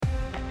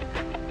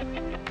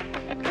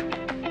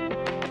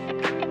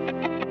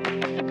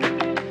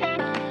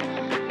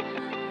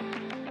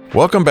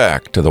Welcome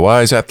back to the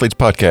Wise Athletes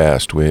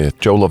Podcast with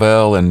Joe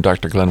Lavelle and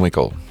Dr. Glenn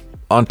Winkle.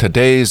 On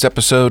today's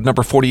episode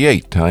number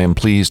 48, I am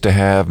pleased to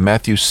have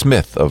Matthew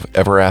Smith of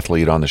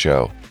EverAthlete on the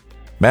show.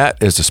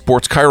 Matt is a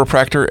sports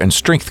chiropractor and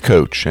strength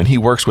coach, and he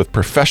works with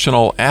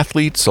professional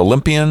athletes,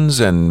 Olympians,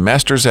 and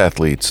masters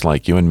athletes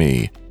like you and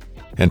me.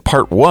 In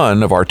part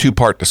one of our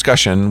two-part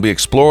discussion, we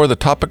explore the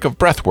topic of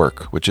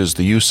breathwork, which is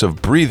the use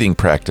of breathing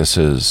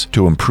practices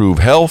to improve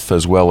health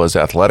as well as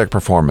athletic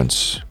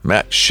performance.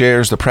 Matt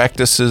shares the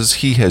practices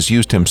he has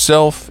used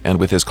himself and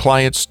with his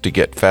clients to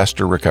get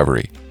faster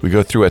recovery. We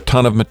go through a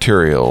ton of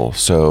material,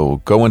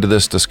 so go into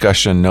this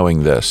discussion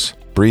knowing this.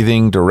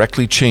 Breathing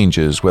directly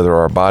changes whether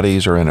our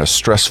bodies are in a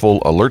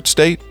stressful alert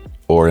state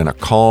or in a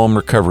calm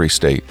recovery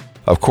state.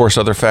 Of course,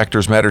 other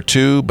factors matter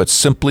too, but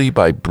simply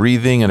by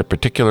breathing in a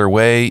particular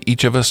way,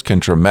 each of us can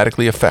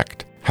dramatically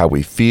affect how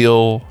we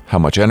feel, how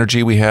much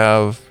energy we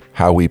have,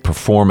 how we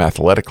perform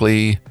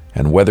athletically,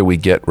 and whether we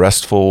get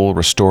restful,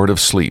 restorative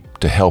sleep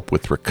to help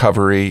with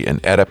recovery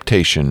and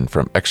adaptation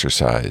from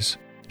exercise.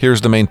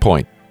 Here's the main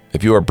point.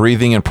 If you are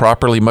breathing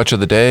improperly much of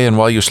the day and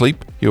while you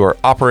sleep, you are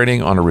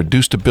operating on a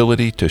reduced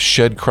ability to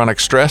shed chronic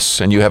stress,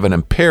 and you have an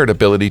impaired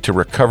ability to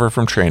recover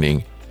from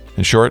training.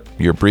 In short,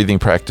 your breathing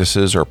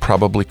practices are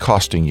probably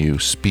costing you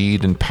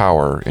speed and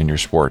power in your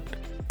sport.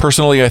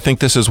 Personally, I think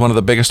this is one of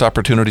the biggest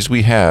opportunities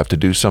we have to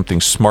do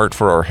something smart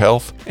for our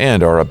health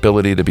and our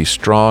ability to be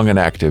strong and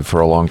active for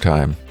a long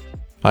time.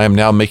 I am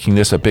now making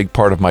this a big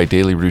part of my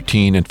daily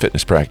routine and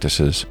fitness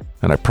practices,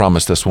 and I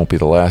promise this won't be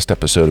the last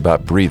episode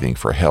about breathing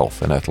for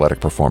health and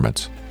athletic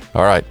performance.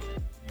 All right,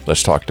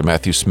 let's talk to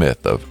Matthew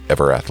Smith of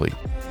EverAthlete.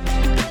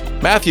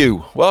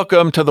 Matthew,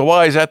 welcome to the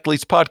Wise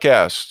Athletes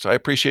Podcast. I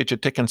appreciate you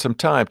taking some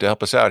time to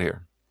help us out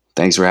here.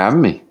 Thanks for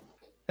having me.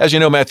 As you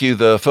know, Matthew,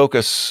 the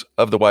focus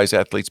of the Wise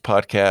Athletes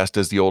Podcast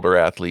is the older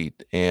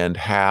athlete and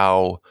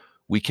how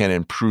we can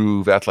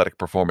improve athletic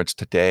performance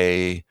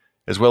today,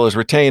 as well as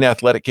retain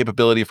athletic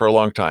capability for a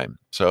long time.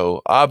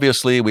 So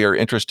obviously, we are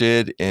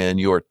interested in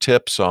your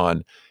tips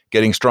on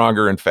getting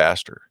stronger and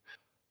faster.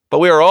 But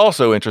we are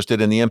also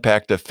interested in the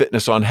impact of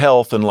fitness on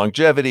health and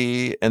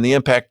longevity and the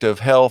impact of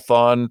health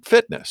on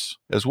fitness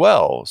as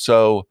well.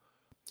 So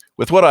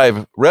with what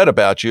I've read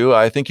about you,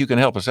 I think you can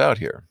help us out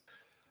here.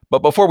 But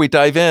before we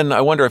dive in,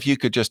 I wonder if you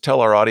could just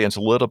tell our audience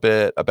a little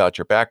bit about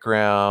your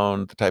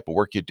background, the type of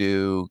work you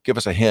do, give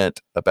us a hint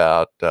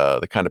about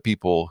the kind of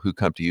people who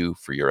come to you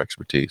for your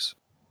expertise.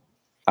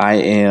 I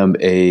am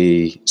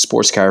a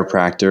sports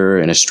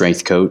chiropractor and a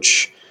strength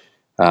coach.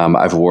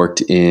 I've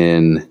worked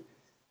in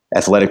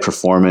athletic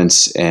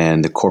performance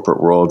and the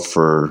corporate world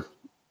for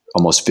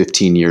almost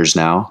 15 years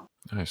now.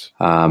 Nice.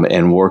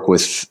 And work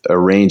with a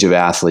range of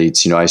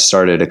athletes. I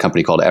started a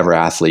company called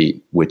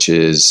EverAthlete, which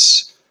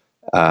is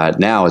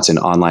now it's an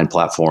online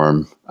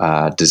platform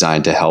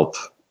designed to help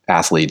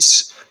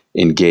athletes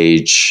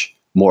engage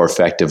more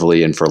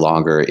effectively and for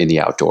longer in the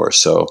outdoors.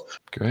 So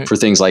Great. For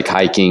things like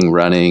hiking,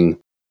 running,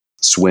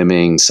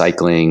 swimming,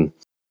 cycling,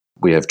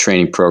 we have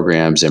training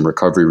programs and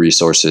recovery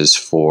resources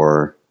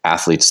for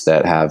athletes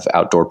that have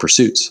outdoor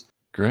pursuits.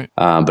 Great.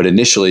 But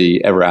initially,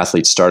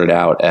 EverAthlete started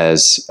out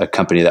as a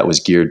company that was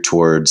geared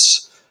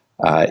towards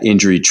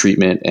injury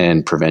treatment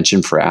and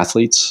prevention for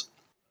athletes.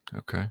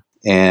 Okay.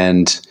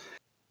 And,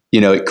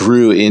 it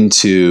grew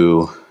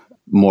into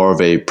more of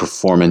a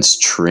performance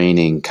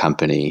training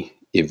company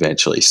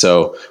eventually.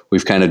 So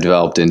we've kind of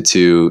developed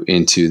into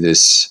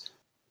this,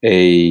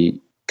 a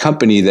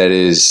company that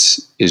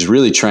is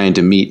really trying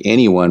to meet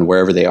anyone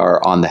wherever they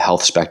are on the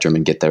health spectrum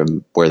and get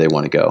them where they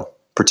want to go,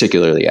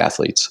 particularly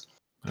athletes.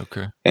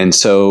 Okay. And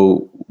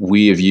so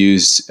we have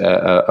used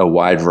a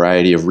wide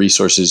variety of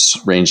resources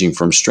ranging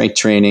from strength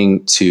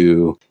training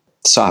to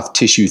soft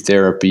tissue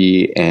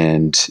therapy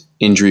and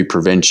injury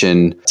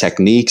prevention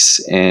techniques.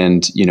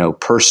 And,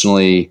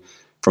 personally,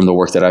 from the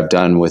work that I've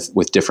done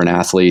with different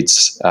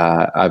athletes,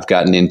 I've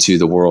gotten into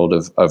the world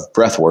of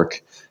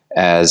breathwork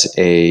as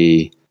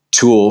a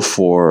tool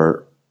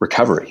for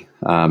recovery.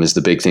 Is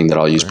the big thing that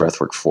I'll use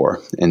breathwork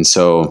for. And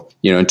so,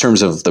 in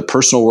terms of the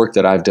personal work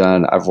that I've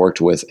done, I've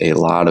worked with a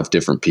lot of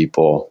different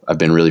people. I've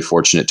been really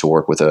fortunate to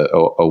work with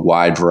a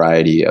wide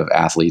variety of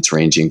athletes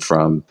ranging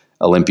from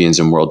Olympians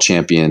and world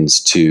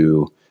champions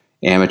to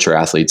amateur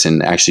athletes,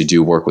 and actually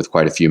do work with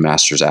quite a few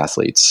masters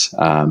athletes.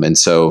 And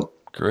so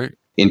Great.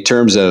 In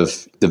terms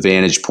of the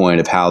vantage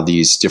point of how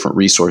these different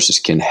resources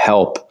can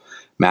help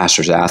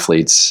masters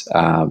athletes,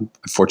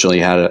 fortunately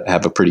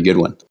have a pretty good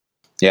one.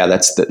 Yeah,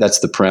 that's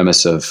the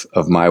premise of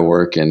my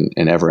work and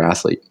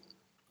EverAthlete.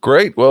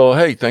 Great. Well,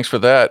 hey, thanks for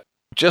that.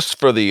 Just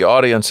for the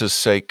audience's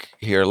sake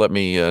here, let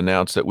me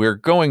announce that we're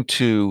going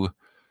to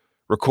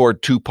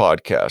record 2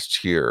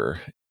 podcasts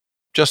here,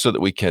 just so that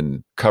we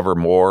can cover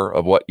more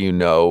of what you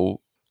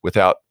know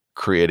without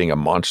creating a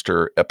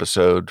monster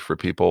episode for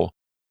people.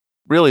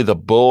 Really, the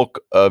bulk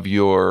of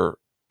your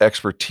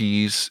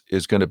expertise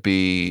is going to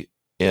be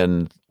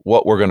in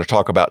what we're going to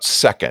talk about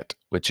second,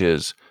 which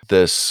is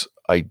this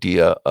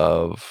idea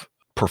of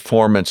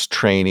performance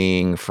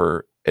training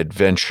for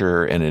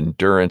adventure and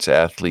endurance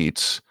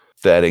athletes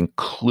that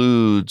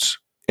includes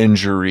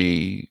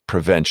injury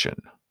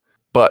prevention.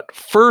 But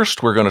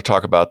first, we're going to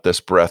talk about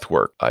this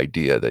breathwork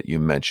idea that you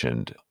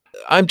mentioned.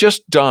 I'm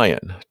just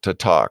dying to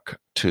talk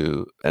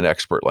to an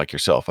expert like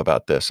yourself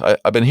about this.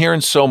 I've been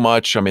hearing so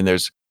much. I mean,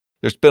 there's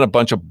been a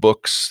bunch of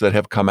books that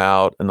have come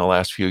out in the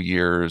last few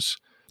years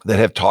that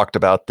have talked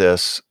about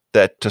this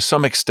that to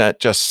some extent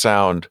just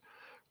sound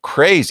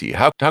crazy.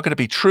 How could it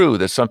be true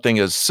that something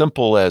as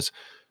simple as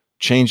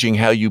changing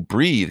how you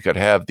breathe could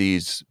have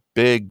these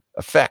big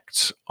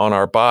effects on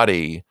our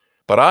body?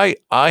 But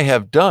I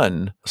have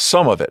done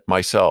some of it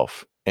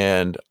myself,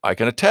 and I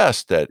can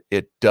attest that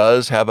it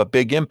does have a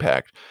big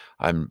impact.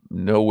 I'm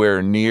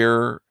nowhere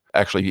near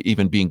actually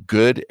even being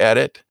good at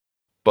it,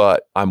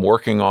 but I'm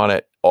working on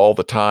it all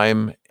the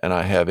time, and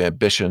I have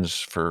ambitions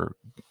for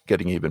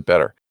getting even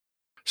better.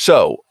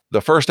 So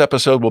the first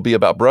episode will be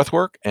about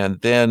breathwork,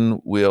 and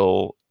then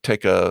we'll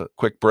take a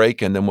quick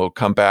break, and then we'll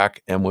come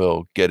back and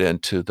we'll get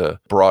into the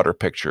broader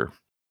picture.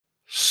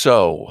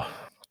 So,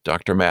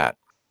 Dr. Matt,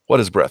 what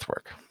is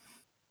breathwork?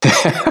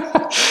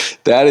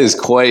 That is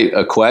quite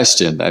a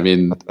question. I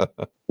mean,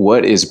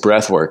 what is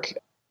breath work?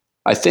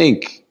 I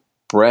think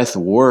breath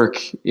work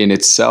in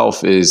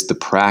itself is the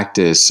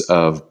practice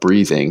of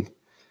breathing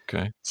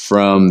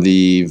from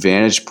the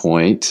vantage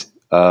point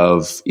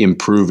of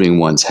improving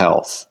one's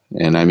health.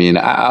 And I mean,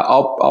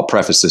 I'll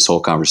preface this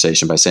whole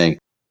conversation by saying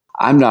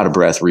I'm not a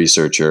breath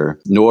researcher,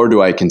 nor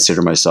do I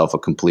consider myself a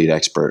complete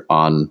expert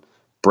on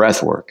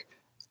breath work.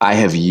 I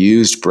have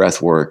used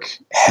breath work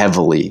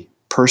heavily,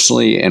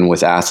 personally and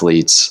with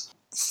athletes,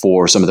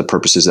 for some of the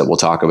purposes that we'll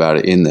talk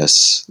about in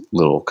this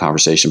little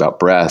conversation about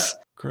breath.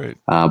 Great.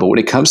 But when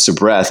it comes to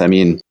breath, I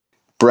mean,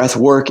 breath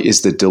work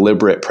is the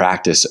deliberate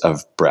practice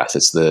of breath.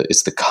 It's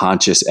the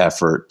conscious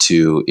effort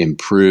to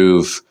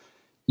improve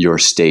your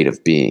state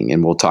of being.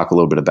 And we'll talk a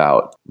little bit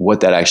about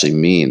what that actually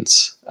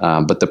means.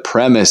 But the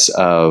premise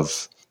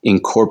of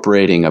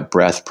incorporating a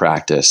breath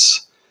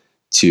practice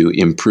to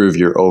improve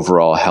your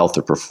overall health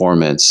or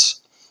performance,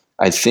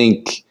 I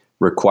think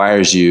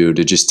requires you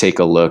to just take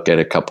a look at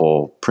a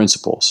couple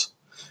principles.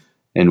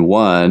 And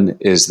one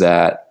is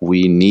that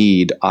we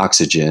need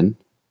oxygen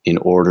in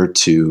order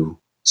to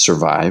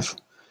survive.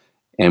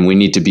 And we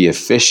need to be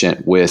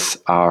efficient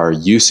with our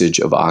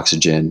usage of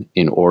oxygen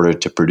in order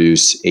to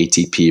produce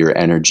ATP or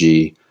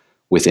energy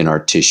within our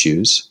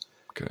tissues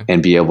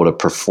and be able to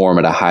perform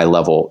at a high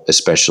level,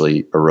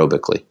 especially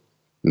aerobically.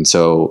 And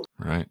so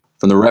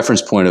from the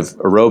reference point of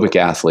aerobic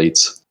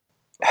athletes,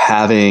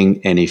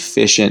 having an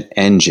efficient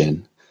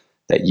engine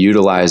that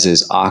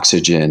utilizes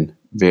oxygen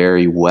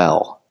very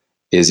well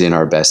is in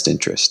our best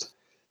interest.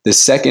 The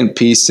second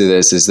piece to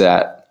this is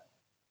that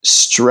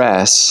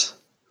stress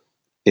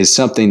is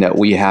something that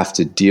we have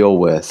to deal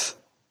with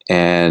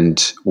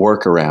and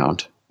work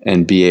around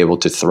and be able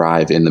to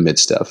thrive in the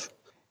midst of.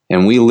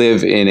 And we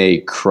live in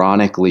a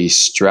chronically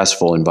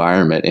stressful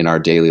environment in our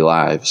daily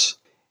lives.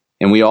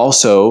 And we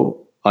also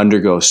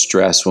undergo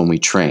stress when we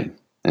train.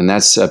 And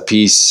that's a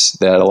piece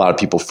that a lot of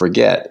people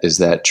forget, is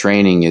that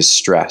training is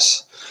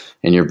stress.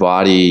 And your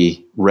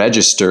body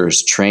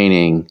registers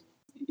training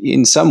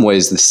in some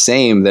ways the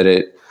same that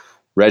it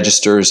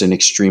registers an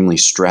extremely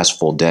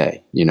stressful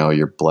day. You know,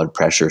 your blood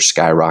pressure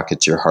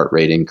skyrockets, your heart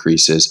rate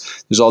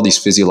increases. There's all these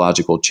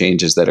physiological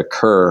changes that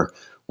occur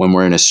when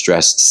we're in a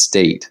stressed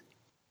state.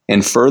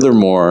 And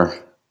furthermore,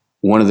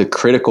 one of the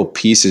critical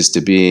pieces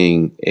to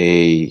being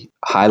a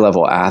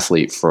high-level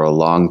athlete for a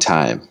long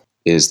time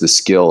is the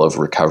skill of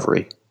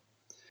recovery.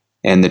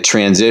 And the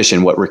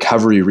transition, what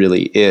recovery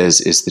really is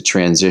the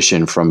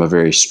transition from a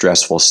very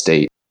stressful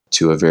state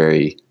to a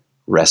very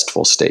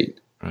restful state.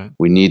 Right.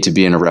 We need to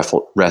be in a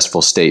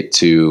restful state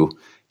to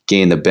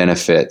gain the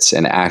benefits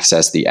and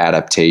access the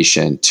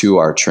adaptation to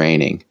our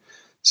training.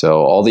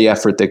 So all the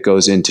effort that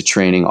goes into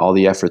training, all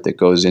the effort that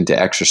goes into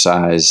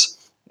exercise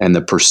and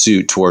the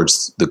pursuit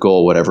towards the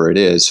goal, whatever it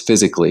is,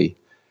 physically,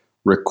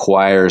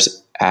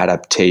 requires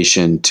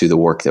adaptation to the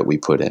work that we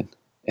put in.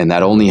 And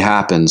that only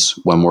happens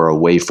when we're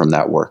away from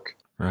that work.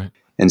 Right.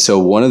 And so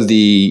one of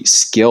the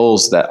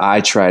skills that I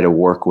try to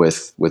work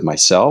with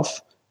myself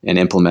and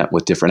implement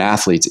with different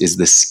athletes is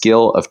the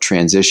skill of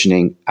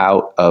transitioning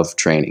out of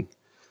training.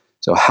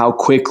 So how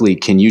quickly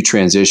can you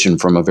transition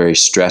from a very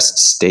stressed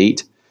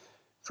state,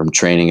 from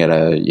training at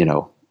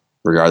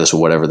regardless of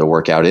whatever the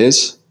workout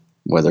is,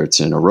 whether it's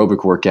an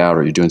aerobic workout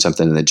or you're doing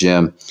something in the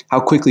gym, how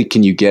quickly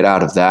can you get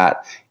out of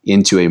that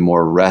into a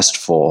more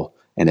restful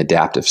and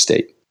adaptive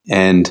state?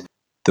 And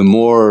the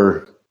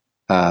more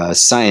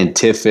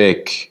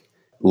scientific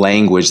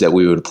language that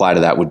we would apply to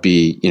that would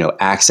be,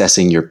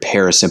 accessing your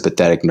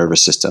parasympathetic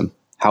nervous system.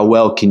 How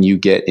well can you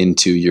get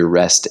into your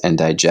rest and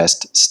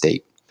digest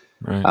state?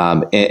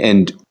 Right.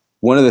 And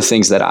one of the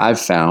things that I've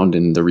found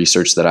in the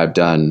research that I've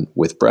done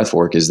with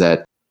breathwork is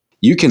that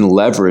you can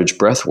leverage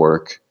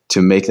breathwork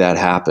to make that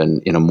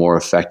happen in a more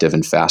effective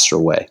and faster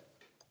way.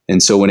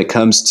 And so when it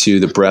comes to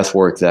the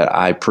breathwork that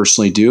I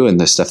personally do and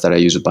the stuff that I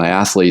use with my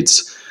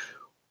athletes,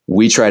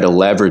 we try to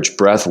leverage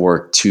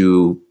breathwork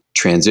to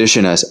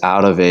transition us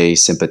out of a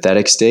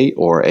sympathetic state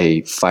or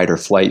a fight or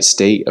flight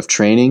state of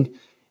training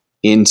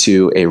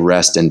into a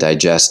rest and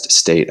digest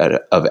state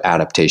of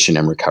adaptation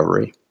and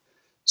recovery.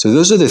 So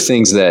those are the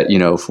things that,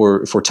 if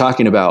we're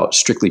talking about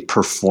strictly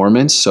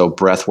performance, so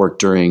breath work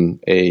during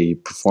a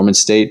performance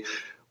state,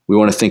 we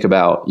want to think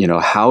about,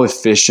 how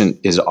efficient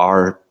is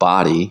our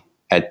body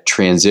at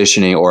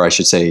transitioning, or I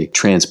should say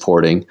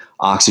transporting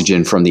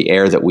oxygen from the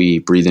air that we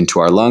breathe into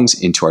our lungs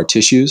into our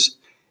tissues.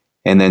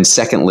 And then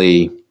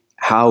secondly,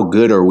 how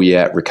good are we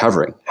at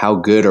recovering? How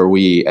good are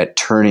we at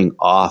turning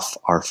off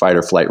our fight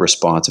or flight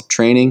response of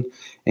training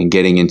and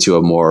getting into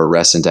a more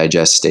rest and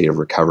digest state of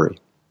recovery?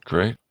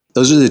 Great.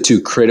 Those are the two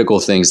critical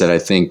things that I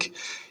think,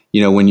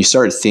 when you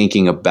start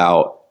thinking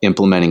about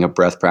implementing a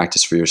breath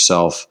practice for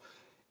yourself,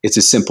 it's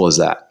as simple as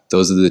that.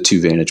 Those are the two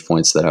vantage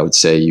points that I would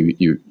say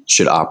you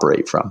should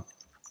operate from.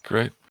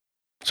 Great.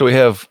 So we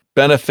have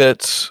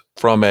benefits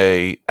from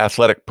a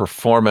athletic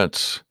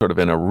performance sort of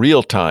in a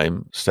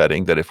real-time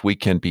setting, that if we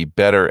can be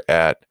better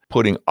at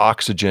putting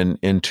oxygen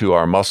into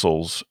our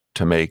muscles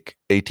to make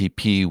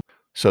ATP,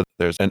 so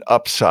there's an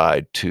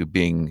upside to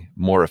being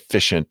more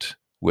efficient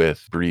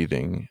with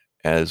breathing,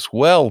 as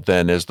well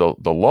then as the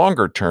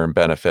longer term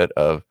benefit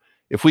of,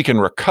 if we can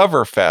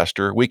recover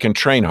faster, we can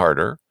train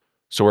harder.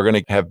 So we're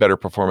going to have better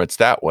performance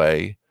that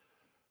way.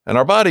 And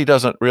our body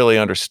doesn't really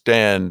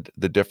understand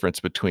the difference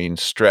between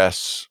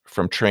stress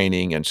from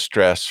training and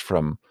stress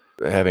from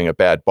having a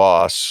bad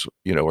boss,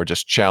 or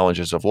just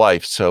challenges of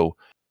life. So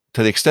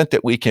to the extent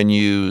that we can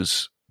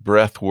use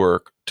breath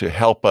work to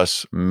help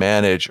us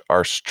manage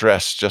our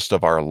stress just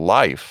of our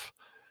life,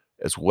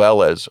 as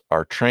well as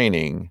our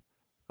training,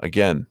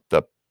 again,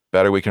 the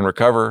better we can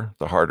recover,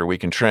 the harder we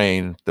can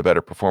train, the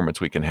better performance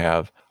we can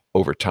have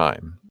over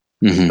time.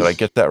 Mm-hmm. Did I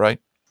get that right?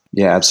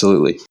 Yeah,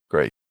 absolutely.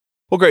 Great.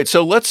 Well, great.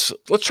 So let's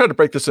try to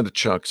break this into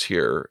chunks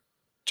here,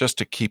 just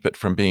to keep it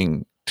from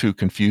being too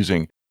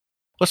confusing.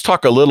 Let's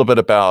talk a little bit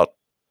about,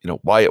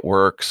 why it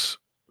works,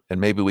 and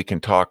maybe we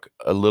can talk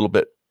a little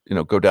bit,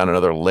 go down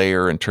another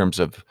layer in terms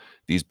of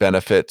these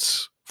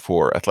benefits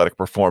for athletic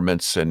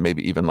performance and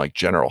maybe even like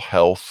general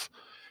health.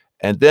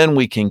 And then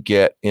we can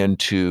get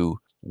into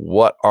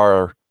what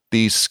are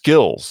these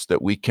skills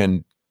that we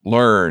can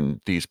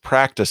learn, these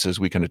practices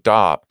we can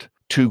adopt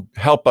to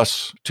help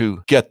us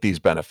to get these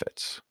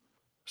benefits.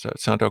 Does that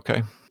sound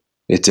okay?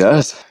 It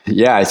does.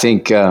 Yeah, I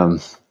think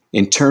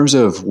in terms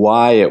of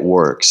why it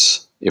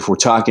works, if we're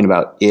talking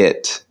about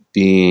it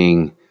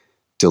being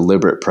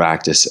deliberate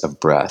practice of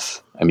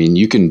breath, I mean,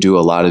 you can do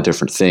a lot of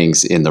different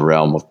things in the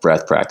realm of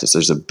breath practice.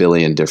 There's a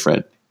billion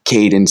different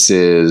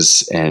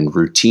cadences and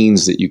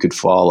routines that you could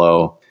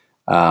follow.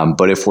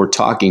 But if we're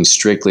talking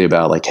strictly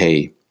about like,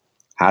 hey,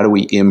 how do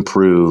we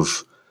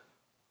improve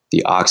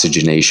the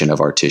oxygenation of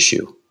our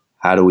tissue?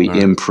 How do we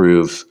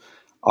improve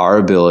our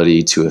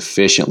ability to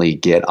efficiently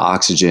get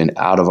oxygen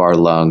out of our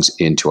lungs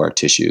into our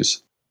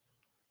tissues?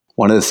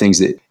 One of the things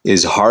that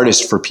is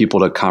hardest for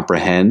people to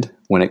comprehend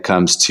when it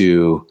comes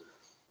to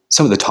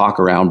some of the talk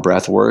around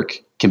breath work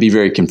can be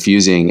very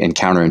confusing and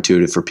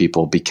counterintuitive for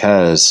people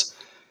because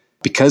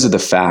of the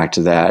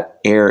fact that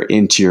air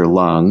into your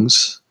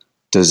lungs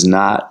does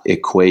not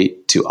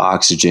equate to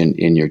oxygen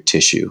in your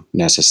tissue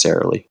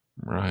necessarily.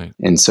 Right.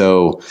 And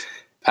so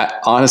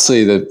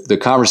honestly, the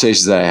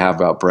conversations that I have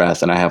about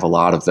breath, and I have a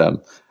lot of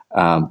them,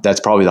 that's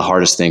probably the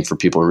hardest thing for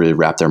people to really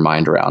wrap their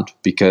mind around,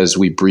 because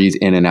we breathe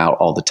in and out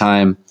all the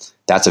time.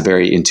 That's a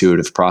very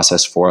intuitive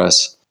process for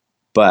us.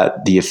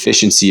 But the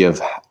efficiency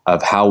of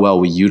how well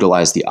we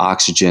utilize the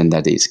oxygen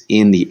that is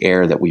in the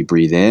air that we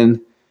breathe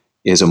in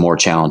is a more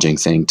challenging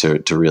thing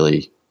to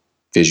really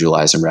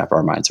visualize and wrap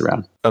our minds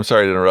around. I'm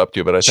sorry to interrupt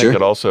you, but I Sure. think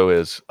it also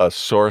is a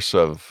source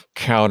of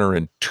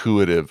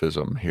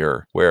counterintuitivism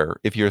here, where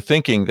if you're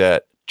thinking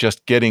that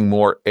just getting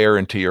more air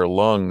into your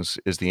lungs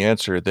is the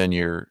answer, then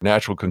your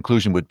natural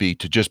conclusion would be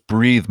to just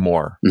breathe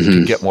more,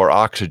 to get more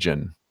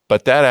oxygen.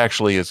 But that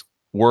actually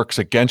works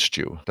against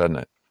you, doesn't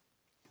it?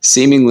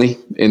 Seemingly,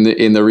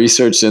 in the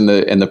research and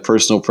the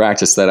personal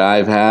practice that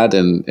I've had,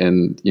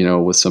 and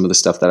with some of the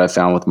stuff that I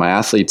found with my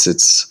athletes,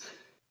 it's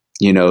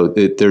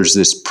there's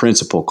this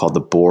principle called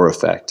the Bohr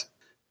effect,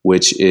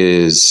 which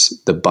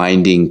is the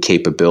binding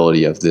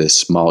capability of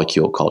this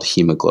molecule called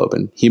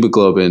hemoglobin.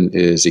 Hemoglobin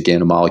is,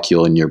 again, a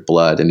molecule in your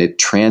blood, and it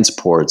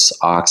transports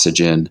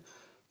oxygen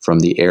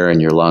from the air in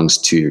your lungs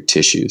to your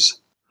tissues.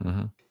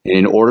 Mm-hmm. And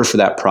in order for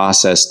that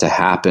process to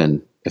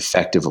happen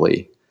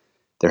effectively,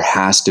 there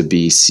has to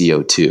be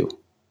CO2.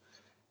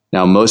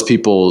 Now, most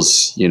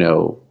people's,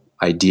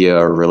 idea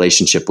or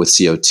relationship with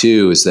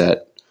CO2 is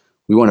that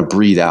we want to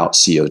breathe out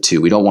CO2.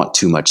 We don't want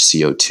too much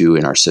CO2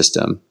 in our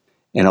system.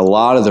 And a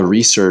lot of the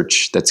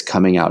research that's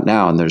coming out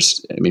now,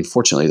 and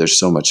fortunately, there's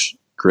so much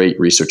great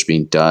research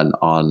being done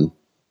on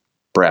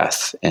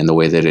breath and the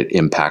way that it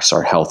impacts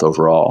our health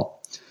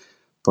overall.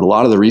 But a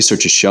lot of the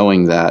research is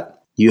showing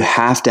that you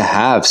have to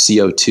have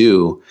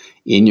CO2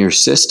 in your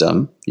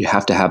system. You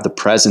have to have the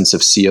presence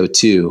of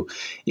CO2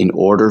 in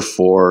order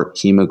for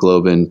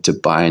hemoglobin to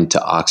bind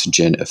to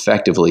oxygen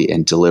effectively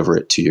and deliver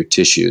it to your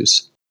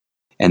tissues.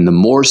 And the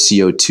more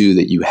CO2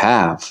 that you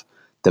have,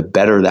 the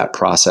better that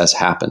process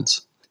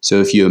happens. So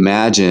if you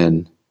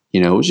imagine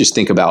Just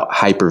think about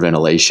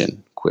hyperventilation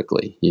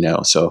quickly,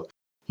 so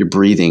you're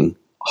breathing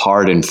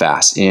hard and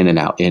fast, in and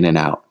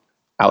out,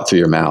 out through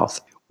your mouth.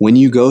 When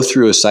you go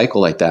through a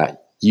cycle like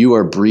that, you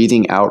are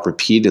breathing out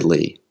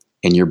repeatedly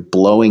and you're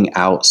blowing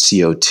out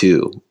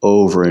CO2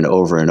 over and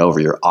over and over.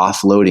 You're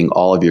offloading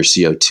all of your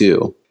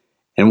CO2.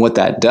 And what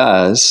that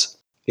does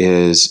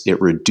is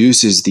it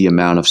reduces the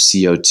amount of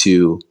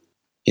CO2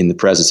 in the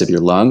presence of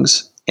your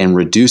lungs and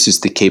reduces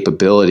the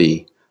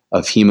capability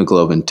of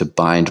hemoglobin to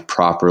bind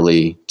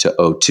properly to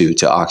O2,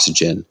 to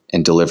oxygen,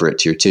 and deliver it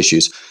to your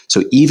tissues.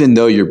 So even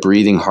though you're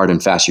breathing hard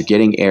and fast, you're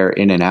getting air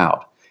in and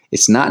out,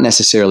 it's not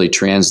necessarily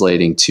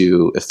translating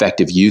to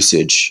effective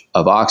usage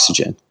of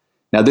oxygen.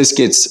 Now, this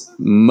gets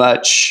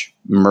much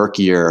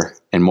murkier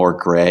and more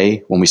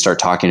gray when we start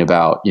talking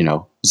about,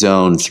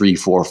 zone 3,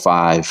 4,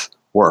 5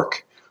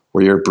 work,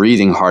 where you're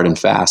breathing hard and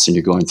fast and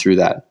you're going through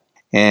that.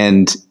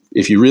 And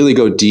if you really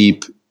go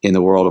deep in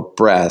the world of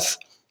breath,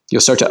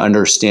 you'll start to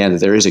understand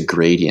that there is a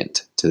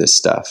gradient to this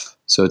stuff.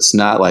 So it's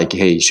not like,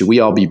 hey, should we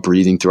all be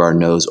breathing through our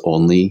nose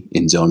only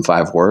in zone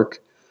 5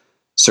 work?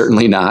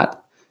 Certainly not.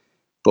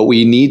 But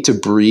we need to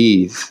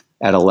breathe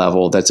at a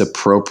level that's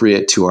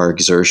appropriate to our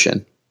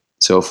exertion.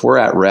 So if we're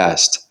at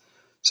rest,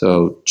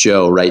 so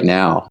Joe, right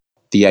now,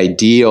 the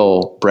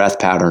ideal breath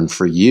pattern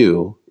for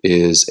you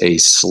is a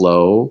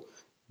slow,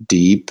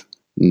 deep,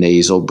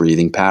 nasal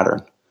breathing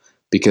pattern.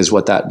 Because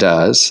what that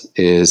does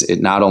is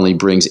it not only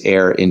brings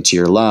air into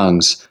your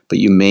lungs, but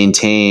you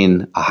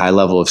maintain a high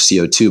level of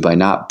CO2 by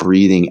not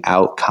breathing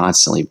out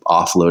constantly,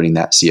 offloading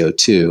that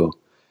CO2.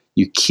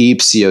 You keep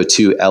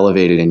CO2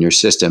 elevated in your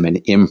system and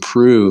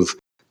improve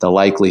the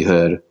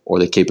likelihood or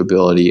the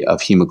capability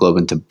of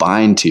hemoglobin to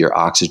bind to your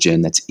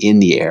oxygen that's in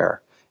the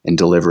air and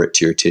deliver it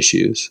to your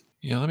tissues.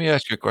 Yeah, let me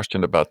ask you a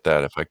question about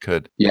that, if I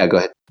could. Yeah, go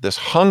ahead. This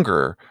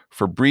hunger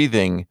for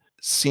breathing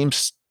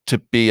seems to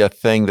be a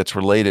thing that's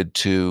related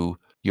to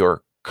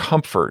your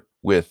comfort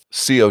with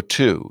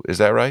CO2. Is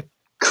that right?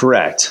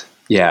 Correct.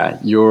 Yeah,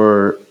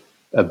 your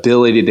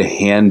ability to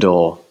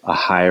handle a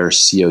higher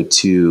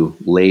CO2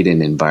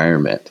 laden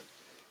environment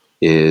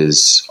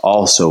is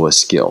also a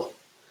skill.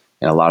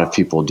 And a lot of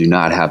people do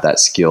not have that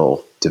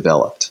skill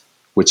developed,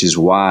 which is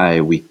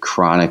why we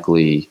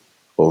chronically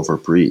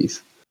overbreathe.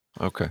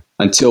 Okay.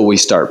 Until we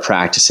start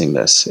practicing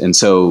this. And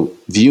so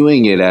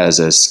viewing it as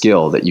a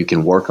skill that you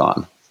can work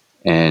on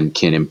and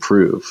can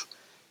improve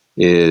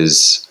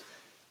is,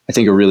 I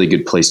think, a really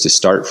good place to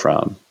start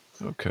from.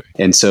 Okay.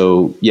 And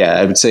so, yeah,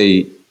 I would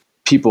say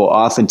people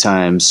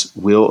oftentimes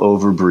will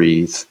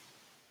overbreathe.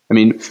 I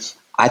mean,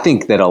 I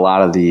think that a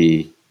lot of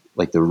the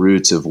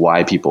roots of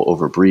why people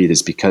overbreathe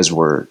is because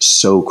we're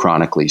so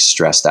chronically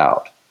stressed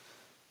out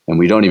and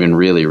we don't even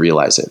really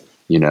realize it.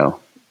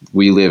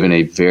 We live in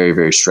a very,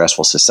 very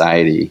stressful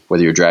society,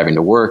 whether you're driving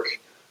to work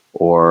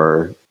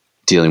or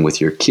dealing with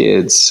your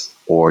kids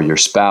or your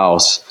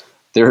spouse.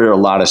 There are a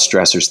lot of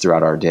stressors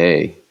throughout our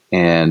day.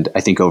 And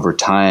I think over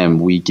time,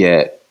 we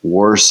get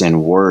worse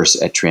and worse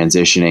at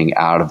transitioning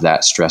out of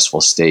that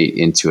stressful state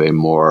into a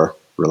more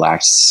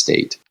relaxed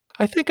state.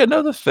 I think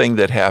another thing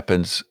that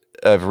happens,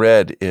 I've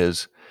read,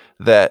 is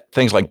that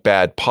things like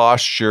bad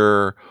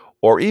posture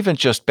or even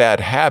just bad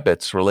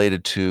habits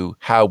related to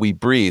how we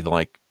breathe,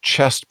 like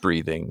chest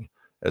breathing,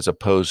 as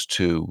opposed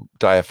to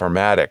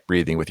diaphragmatic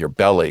breathing with your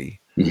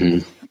belly.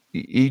 Mm-hmm.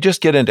 You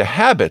just get into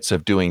habits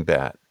of doing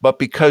that. But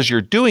because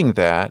you're doing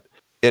that,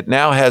 it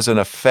now has an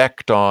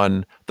effect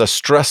on the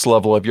stress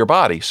level of your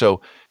body.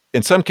 So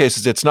in some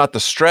cases, it's not the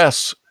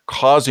stress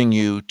causing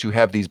you to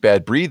have these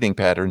bad breathing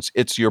patterns.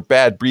 It's your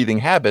bad breathing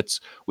habits,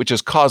 which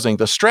is causing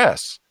the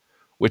stress,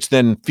 which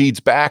then feeds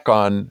back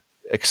on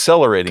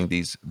accelerating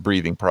these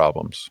breathing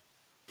problems.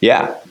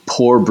 Yeah,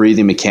 poor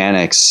breathing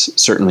mechanics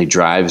certainly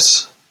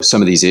drives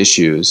some of these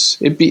issues.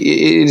 It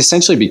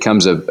essentially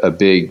becomes a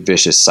big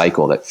vicious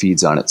cycle that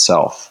feeds on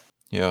itself.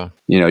 Yeah.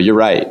 You're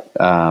right.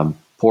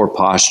 Poor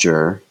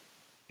posture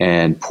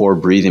and poor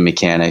breathing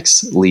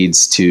mechanics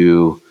leads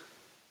to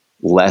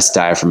less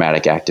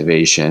diaphragmatic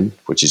activation,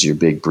 which is your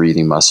big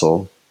breathing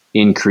muscle,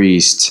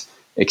 increased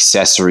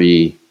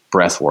accessory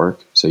breath work.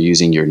 So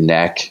using your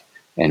neck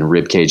and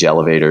rib cage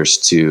elevators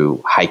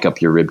to hike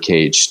up your rib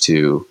cage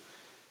to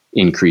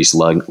increase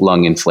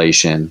lung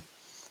inflation.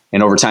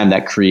 And over time,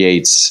 that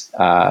creates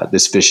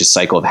this vicious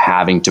cycle of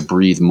having to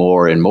breathe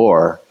more and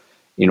more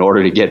in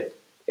order to get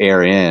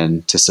air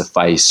in to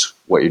suffice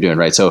what you're doing,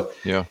 right? So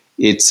yeah,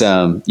 it's,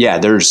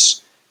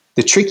 there's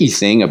the tricky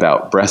thing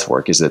about breath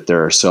work is that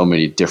there are so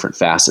many different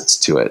facets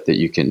to it that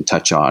you can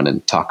touch on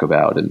and talk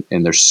about.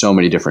 And there's so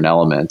many different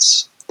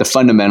elements. The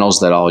fundamentals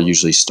that I'll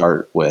usually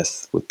start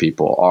with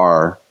people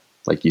are,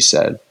 like you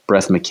said,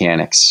 breath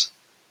mechanics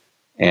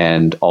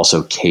and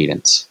also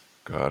cadence.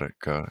 Got it.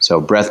 So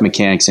breath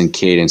mechanics and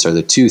cadence are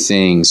the two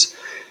things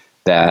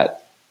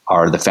that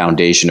are the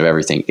foundation of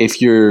everything.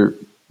 If you're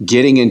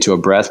getting into a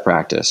breath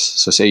practice,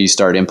 so say you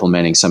start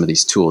implementing some of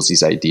these tools,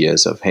 these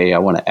ideas of, hey, I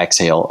want to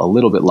exhale a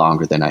little bit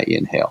longer than I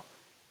inhale.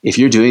 If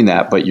you're doing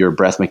that, but your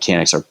breath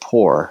mechanics are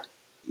poor,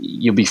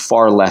 you'll be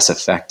far less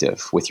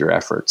effective with your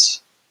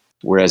efforts.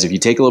 Whereas if you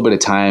take a little bit of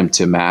time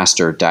to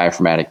master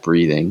diaphragmatic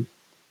breathing,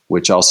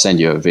 which I'll send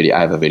you a video. I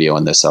have a video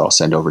on this that I'll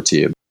send over to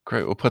you.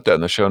 Great. We'll put that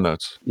in the show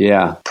notes.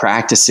 Yeah.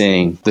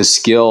 Practicing the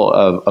skill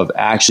of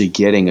actually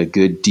getting a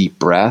good deep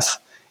breath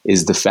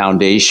is the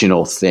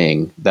foundational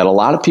thing that a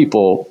lot of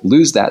people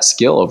lose that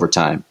skill over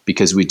time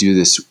because we do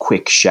this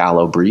quick,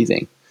 shallow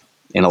breathing.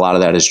 And a lot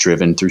of that is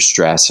driven through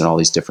stress and all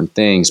these different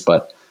things.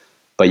 But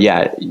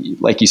yeah,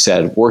 like you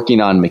said,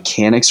 working on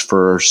mechanics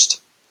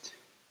first,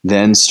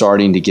 then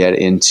starting to get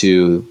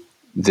into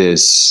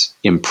this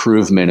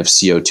improvement of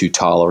CO2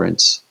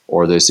 tolerance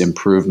or this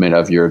improvement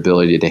of your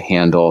ability to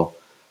handle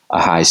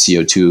a high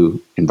CO2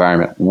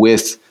 environment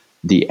with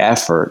the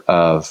effort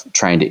of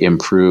trying to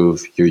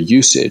improve your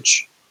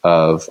usage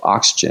of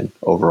oxygen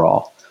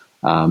overall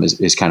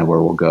is kind of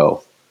where we'll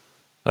go.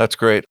 That's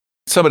great.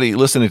 Somebody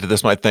listening to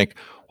this might think,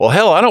 well,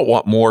 hell, I don't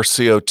want more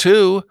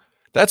CO2.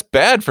 That's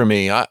bad for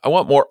me. I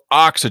want more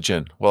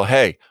oxygen. Well,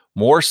 hey,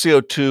 more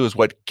CO2 is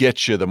what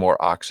gets you the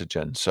more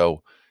oxygen.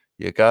 So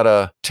you got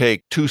to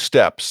take 2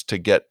 steps to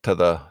get to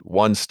the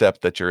 1 step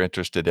that you're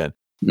interested in.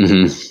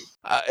 Mm-hmm.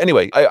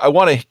 Anyway, I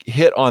want to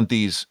hit on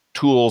these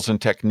tools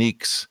and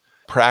techniques,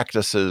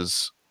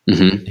 practices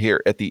Mm-hmm.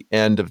 here at the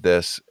end of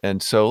this.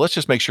 And so let's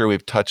just make sure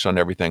we've touched on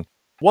everything.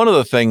 One of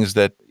the things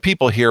that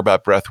people hear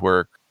about breath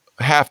work,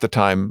 half the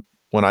time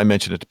when I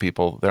mention it to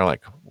people, they're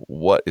like,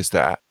 what is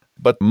that?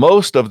 But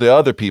most of the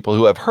other people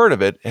who have heard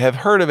of it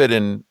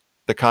in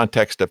the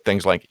context of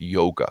things like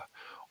yoga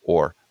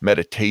or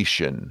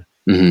meditation.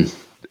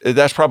 Mm-hmm.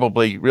 That's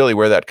probably really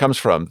where that comes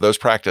from. Those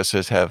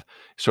practices have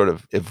sort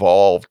of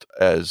evolved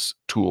as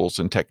tools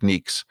and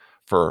techniques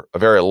for a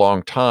very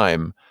long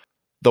time.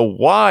 The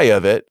why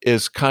of it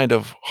is kind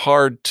of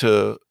hard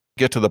to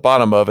get to the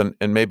bottom of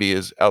and maybe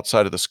is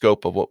outside of the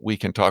scope of what we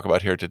can talk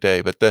about here today.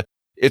 But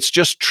it's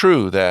just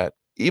true that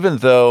even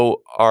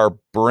though our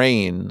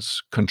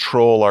brains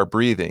control our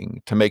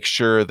breathing to make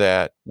sure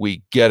that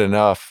we get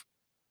enough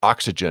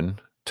oxygen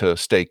to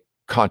stay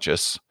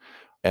conscious,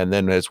 and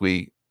then as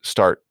we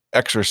start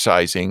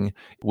exercising,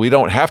 we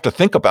don't have to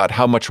think about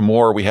how much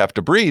more we have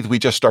to breathe. We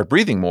just start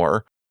breathing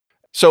more.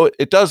 So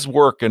it does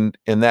work in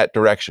that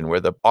direction where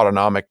the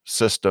autonomic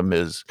system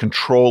is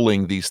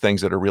controlling these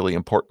things that are really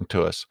important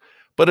to us.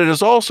 But it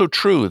is also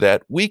true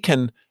that we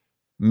can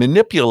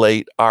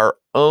manipulate our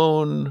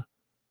own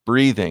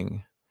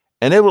breathing,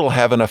 and it will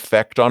have an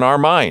effect on our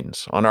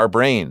minds, on our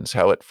brains,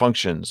 how it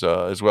functions,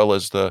 as well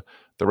as the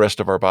rest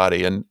of our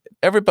body. And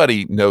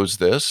everybody knows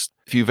this.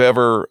 If you've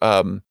ever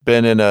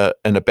been in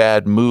a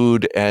bad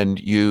mood and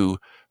you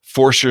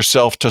force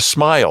yourself to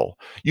smile,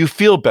 you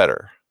feel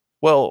better.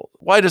 Well,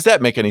 why does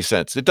that make any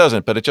sense? It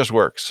doesn't, but it just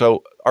works.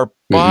 So our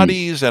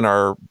bodies and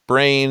our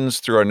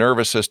brains through our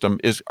nervous system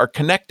are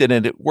connected,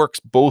 and it works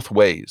both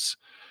ways.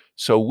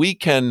 So we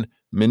can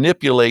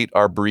manipulate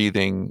our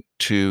breathing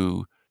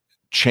to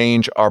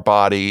change our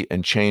body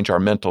and change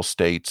our mental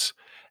states.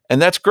 And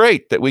that's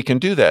great that we can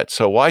do that.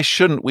 So why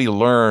shouldn't we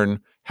learn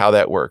how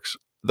that works?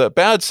 The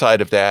bad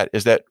side of that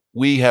is that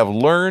we have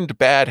learned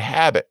bad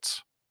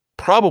habits.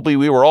 Probably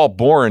we were all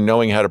born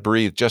knowing how to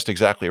breathe just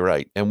exactly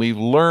right. And we've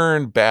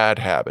learned bad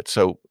habits.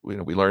 So we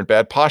learned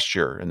bad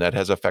posture, and that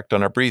has effect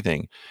on our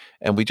breathing.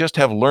 And we just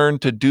have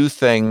learned to do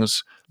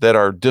things that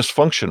are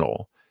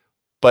dysfunctional,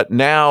 but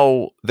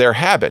now they're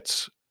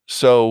habits.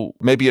 So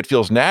maybe it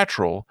feels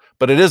natural,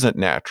 but it isn't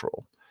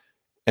natural.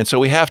 And so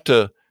we have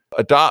to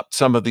adopt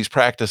some of these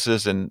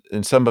practices and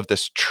some of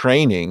this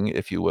training,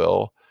 if you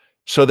will,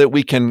 so that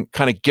we can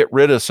kind of get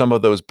rid of some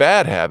of those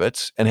bad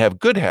habits and have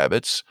good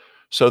habits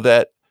so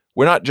that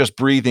we're not just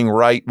breathing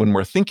right when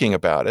we're thinking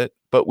about it,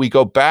 but we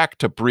go back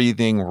to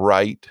breathing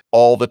right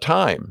all the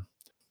time.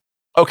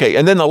 Okay,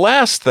 and then the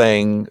last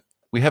thing,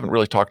 we haven't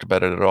really talked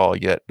about it at all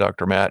yet,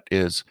 Dr. Matt,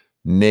 is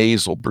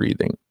nasal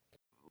breathing.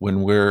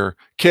 When we're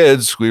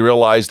kids, we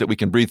realize that we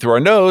can breathe through our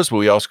nose, but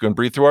we also can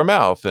breathe through our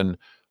mouth. And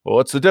well,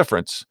 what's the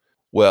difference?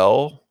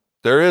 Well,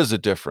 there is a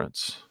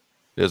difference,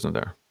 isn't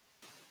there?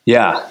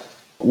 Yeah.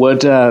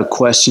 What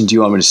question do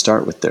you want me to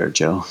start with there,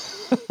 Joe?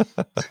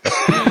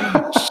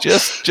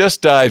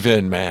 Just dive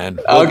in, man.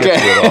 We'll get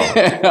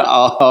to it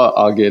all.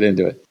 I'll get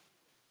into it.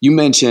 You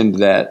mentioned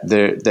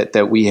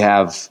that we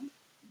have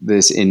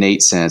this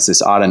innate sense,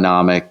 this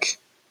autonomic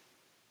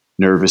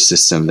nervous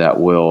system that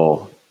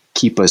will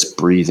keep us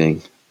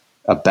breathing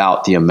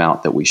about the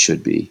amount that we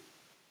should be.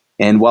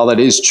 And while that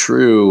is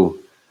true,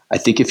 I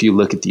think if you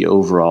look at the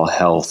overall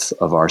health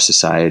of our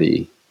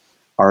society,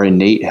 our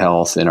innate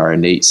health and our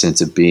innate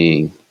sense of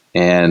being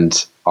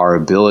and our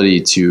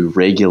ability to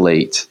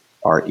regulate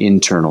our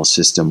internal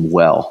system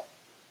well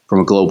from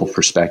a global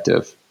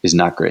perspective is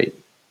not great.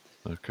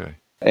 Okay.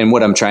 And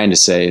what I'm trying to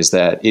say is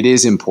that it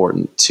is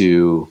important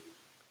to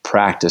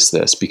practice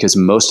this because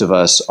most of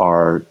us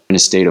are in a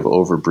state of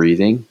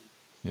overbreathing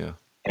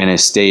and a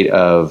state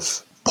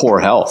of poor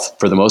health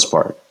for the most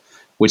part,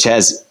 which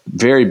has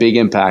very big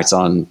impacts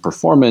on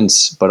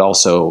performance, but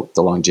also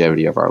the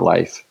longevity of our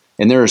life.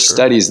 And there are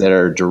studies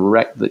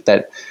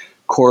that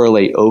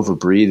correlate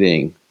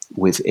overbreathing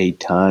with a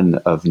ton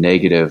of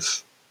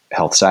negative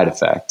health side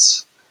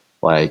effects.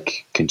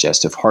 like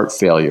congestive heart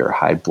failure,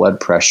 high blood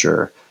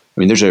pressure. I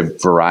mean, there's a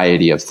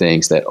variety of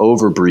things that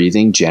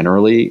overbreathing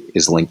generally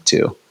is linked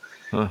to.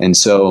 Huh. And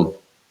so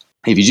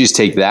if you just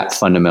take that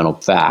fundamental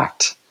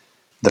fact,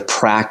 the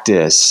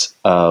practice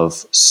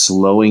of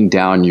slowing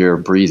down your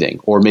breathing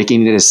or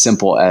making it as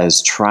simple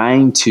as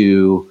trying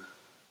to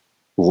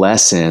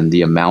lessen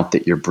the amount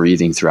that you're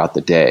breathing throughout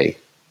the day,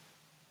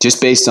 just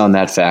based on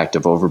that fact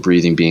of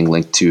overbreathing being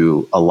linked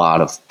to a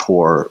lot of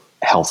poor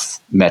health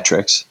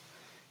metrics.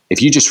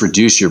 If you just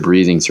reduce your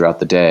breathing throughout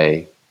the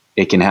day,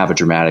 it can have a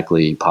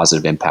dramatically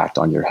positive impact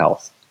on your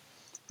health.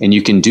 And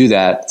you can do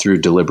that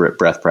through deliberate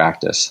breath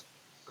practice.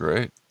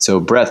 Great. So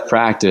breath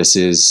practice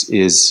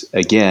is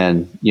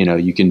again,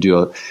 you can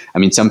do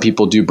some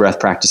people do breath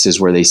practices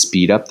where they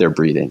speed up their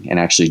breathing and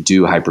actually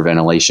do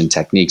hyperventilation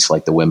techniques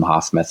like the Wim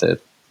Hof method.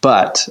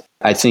 But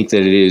I think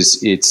that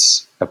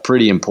it's a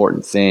pretty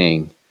important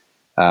thing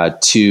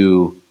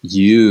to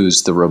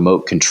use the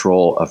remote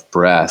control of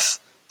breath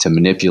to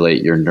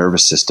manipulate your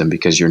nervous system,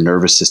 because your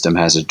nervous system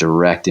has a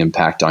direct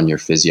impact on your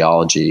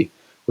physiology,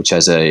 which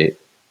has a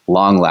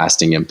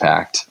long-lasting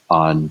impact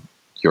on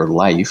your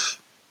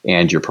life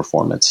and your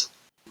performance.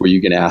 Were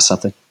you going to ask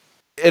something?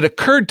 It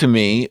occurred to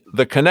me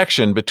the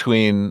connection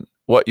between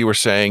what you were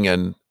saying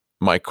and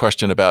my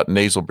question about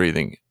nasal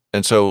breathing.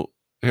 And so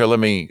here, let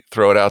me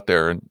throw it out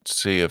there and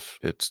see if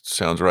it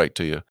sounds right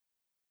to you.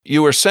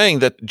 You were saying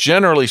that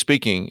generally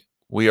speaking,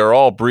 we are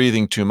all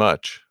breathing too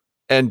much.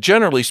 And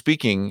generally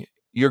speaking,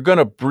 you're going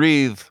to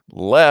breathe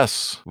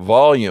less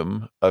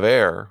volume of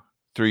air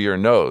through your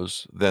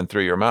nose than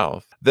through your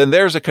mouth. Then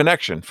there's a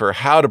connection for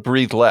how to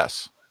breathe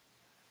less.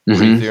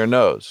 Breathe through your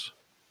nose.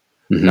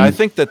 Now, I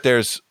think that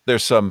there's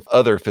some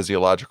other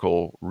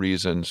physiological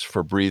reasons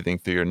for breathing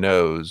through your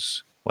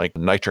nose, like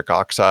nitric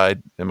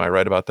oxide. Am I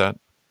right about that?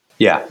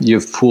 Yeah, you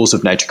have pools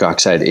of nitric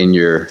oxide in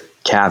your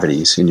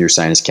cavities, in your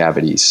sinus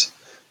cavities,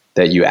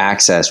 that you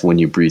access when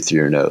you breathe through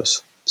your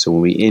nose. So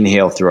when we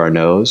inhale through our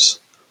nose,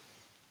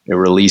 it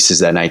releases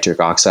that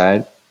nitric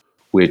oxide,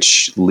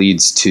 which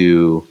leads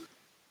to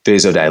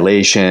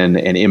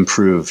vasodilation and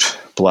improved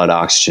blood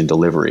oxygen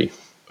delivery.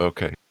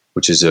 Okay.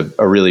 Which is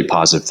a really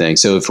positive thing.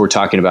 So if we're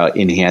talking about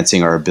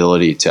enhancing our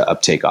ability to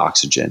uptake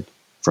oxygen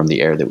from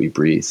the air that we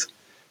breathe,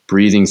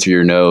 breathing through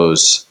your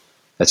nose,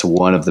 that's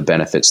one of the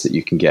benefits that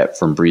you can get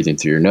from breathing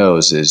through your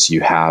nose, is you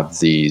have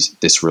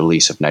this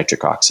release of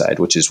nitric oxide,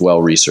 which is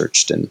well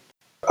researched and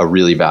a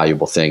really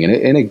valuable thing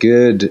and a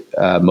good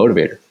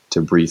motivator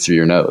to breathe through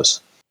your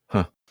nose.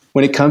 Huh.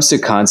 When it comes to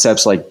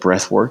concepts like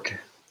breath work,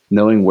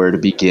 knowing where to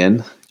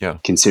begin,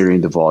 considering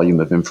the volume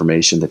of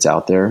information that's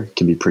out there,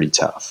 can be pretty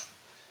tough.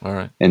 All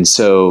right. And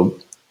so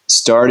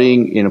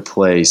starting in a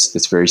place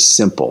that's very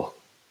simple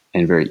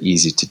and very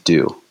easy to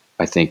do,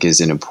 I think,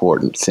 is an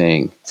important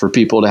thing for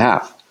people to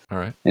have. All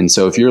right. And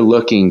so if you're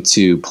looking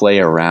to play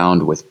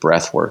around with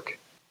breath work,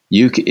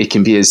 it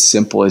can be as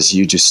simple as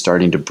you just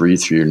starting to breathe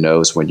through your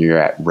nose when you're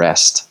at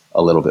rest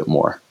a little bit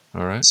more.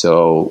 All right.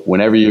 So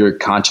whenever you're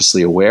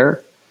consciously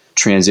aware,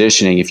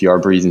 transitioning, if you are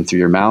breathing through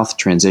your mouth,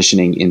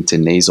 transitioning into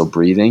nasal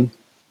breathing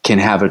can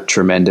have a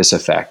tremendous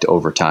effect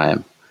over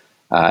time.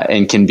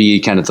 And can be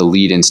kind of the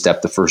lead-in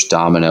step, the first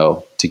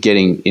domino to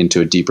getting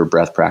into a deeper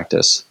breath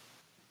practice.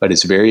 But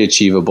it's very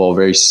achievable,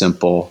 very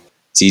simple.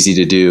 It's easy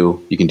to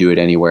do. You can do it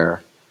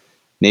anywhere.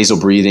 Nasal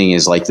breathing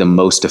is like the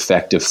most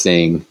effective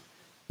thing,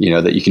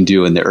 that you can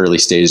do in the early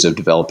stages of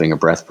developing a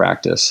breath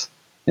practice.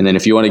 And then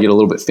if you want to get a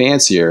little bit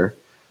fancier,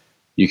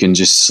 you can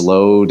just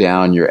slow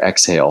down your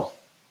exhale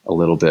a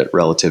little bit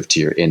relative to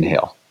your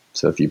inhale.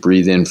 So if you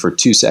breathe in for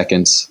 2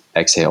 seconds,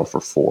 exhale for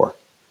 4.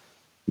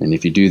 And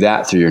if you do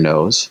that through your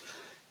nose,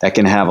 that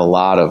can have a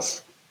lot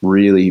of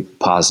really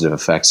positive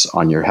effects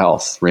on your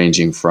health,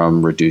 ranging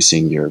from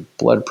reducing your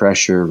blood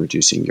pressure,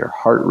 reducing your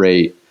heart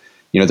rate.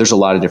 There's a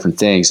lot of different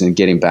things. And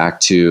getting back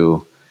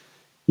to,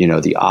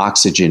 the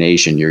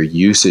oxygenation, your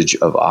usage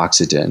of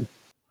oxygen.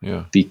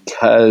 Yeah.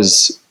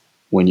 Because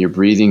when you're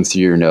breathing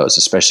through your nose,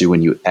 especially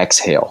when you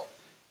exhale,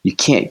 you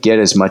can't get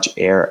as much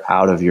air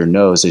out of your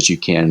nose as you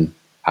can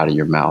out of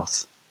your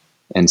mouth.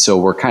 And so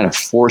we're kind of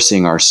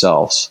forcing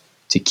ourselves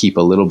to keep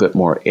a little bit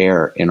more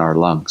air in our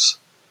lungs,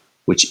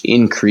 which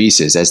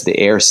increases as the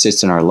air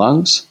sits in our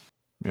lungs.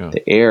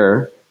 The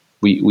air,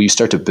 we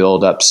start to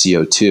build up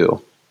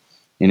CO2.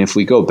 And if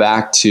we go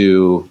back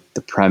to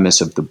the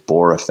premise of the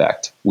Bohr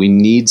effect, we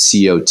need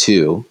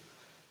CO2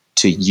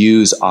 to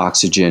use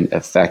oxygen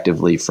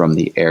effectively from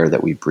the air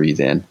that we breathe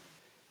in.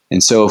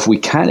 And so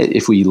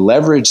if we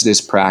leverage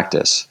this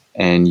practice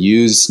and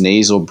use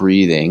nasal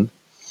breathing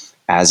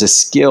as a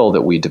skill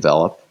that we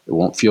develop, it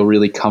won't feel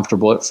really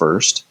comfortable at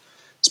first,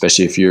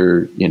 especially if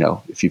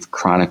you've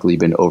chronically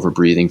been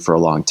overbreathing for a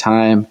long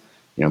time,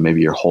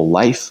 maybe your whole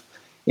life.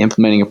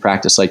 Implementing a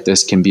practice like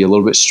this can be a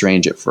little bit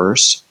strange at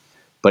first,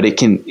 but it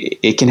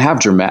can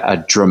have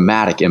a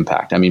dramatic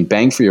impact. I mean,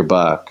 bang for your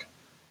buck,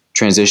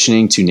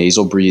 transitioning to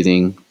nasal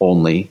breathing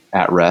only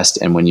at rest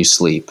and when you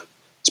sleep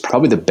is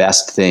probably the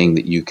best thing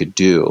that you could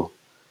do,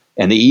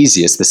 and the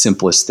easiest, the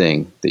simplest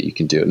thing that you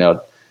can do.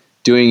 Now,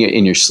 doing it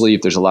in your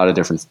sleep, there's a lot of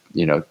different,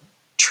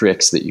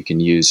 tricks that you can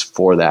use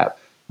for that.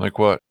 Like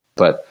what?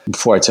 But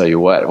before I tell you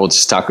what, we'll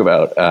just talk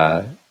about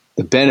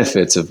the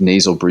benefits of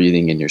nasal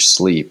breathing in your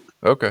sleep.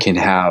 Okay. Can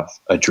have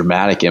a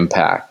dramatic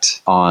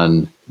impact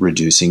on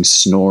reducing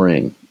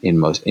snoring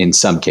in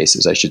some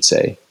cases, I should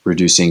say,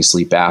 reducing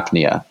sleep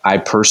apnea. I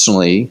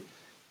personally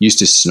used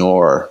to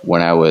snore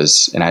and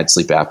I had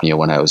sleep apnea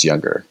when I was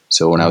younger.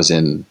 So when I was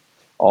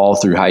all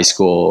through high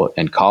school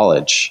and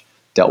college,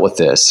 dealt with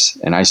this.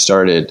 And I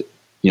started,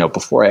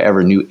 before I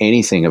ever knew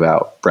anything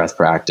about breath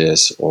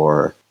practice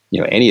or,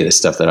 any of the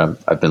stuff that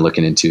I've been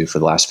looking into for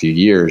the last few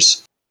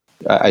years,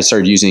 I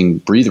started using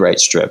Breathwork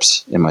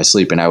strips in my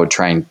sleep, and I would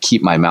try and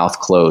keep my mouth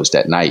closed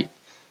at night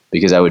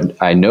because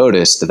I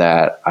noticed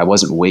that I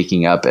wasn't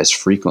waking up as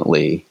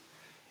frequently,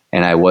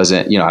 and I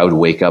wasn't, I would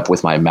wake up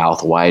with my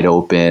mouth wide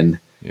open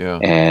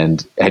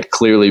and had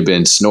clearly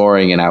been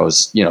snoring, and I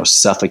was,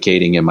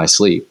 suffocating in my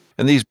sleep.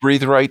 And these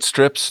Breathwork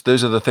strips,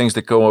 those are the things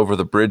that go over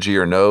the bridge of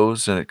your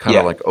nose, and it kind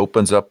of like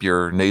opens up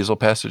your nasal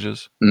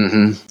passages?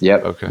 Mm-hmm.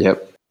 Yep. Okay.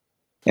 Yep.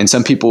 And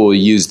some people will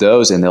use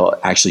those and they'll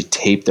actually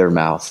tape their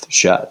mouth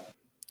shut.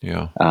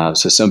 Yeah.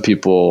 So some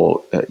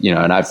people,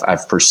 and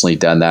I've personally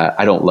done that.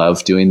 I don't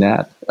love doing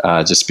that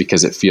just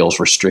because it feels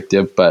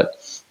restrictive, but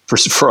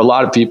for a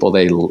lot of people,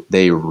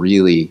 they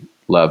really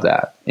love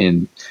that.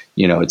 And,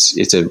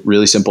 it's a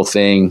really simple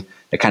thing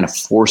that kind of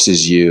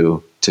forces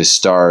you to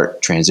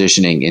start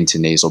transitioning into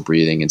nasal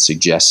breathing and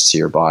suggests to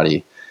your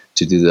body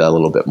to do that a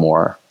little bit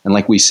more. And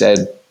like we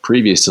said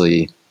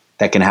previously,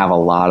 that can have a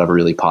lot of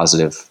really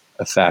positive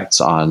effects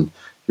on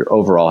your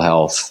overall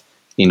health,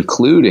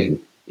 including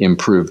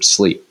improved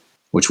sleep,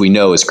 which we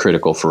know is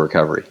critical for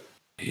recovery.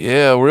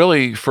 Yeah,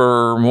 really,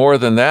 for more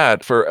than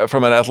that,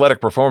 from an athletic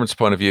performance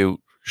point of view,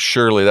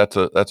 surely that's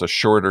a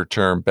shorter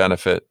term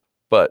benefit.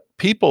 But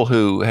people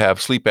who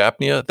have sleep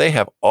apnea, they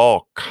have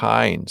all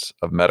kinds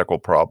of medical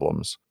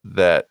problems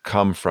that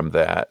come from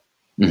that,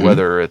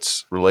 whether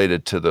it's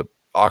related to the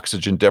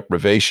oxygen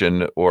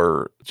deprivation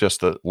or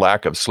just the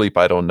lack of sleep,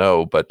 I don't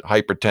know, but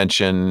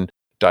hypertension,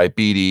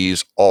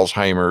 diabetes,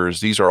 Alzheimer's,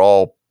 these are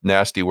all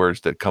nasty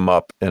words that come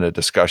up in a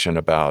discussion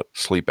about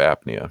sleep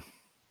apnea.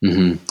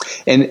 Mm-hmm.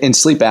 And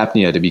sleep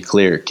apnea, to be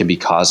clear, can be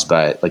caused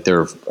by, there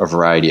are a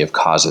variety of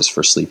causes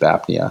for sleep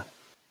apnea.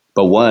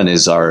 But one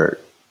is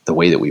the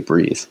way that we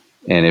breathe.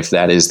 And if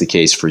that is the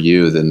case for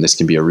you, then this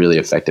can be a really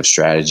effective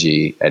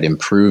strategy at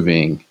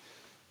improving,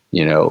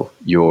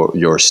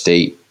 your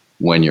state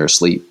when you're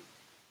asleep.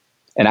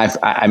 And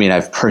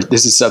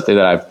this is something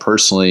that I've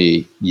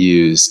personally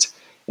used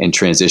and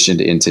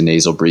transitioned into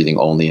nasal breathing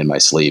only in my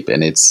sleep.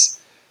 And it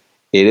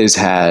has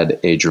had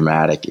a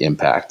dramatic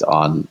impact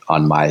on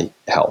my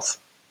health.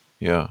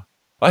 Yeah.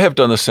 I have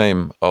done the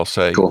same, I'll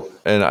say. Cool.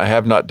 And I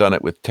have not done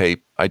it with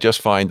tape. I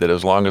just find that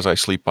as long as I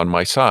sleep on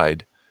my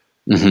side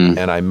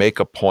and I make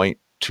a point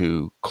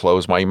to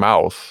close my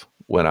mouth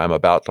when I'm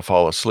about to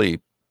fall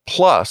asleep.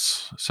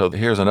 Plus, so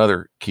here's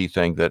another key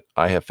thing that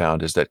I have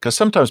found is that because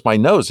sometimes my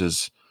nose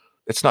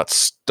it's not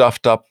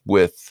stuffed up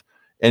with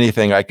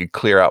anything I could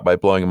clear out by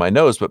blowing in my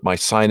nose, but my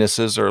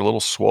sinuses are a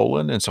little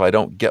swollen. And so I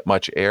don't get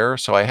much air.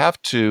 So I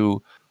have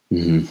to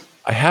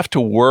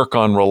work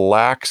on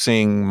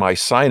relaxing my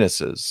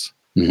sinuses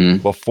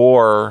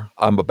before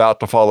I'm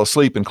about to fall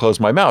asleep and close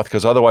my mouth,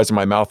 because otherwise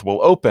my mouth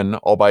will open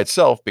all by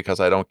itself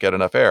because I don't get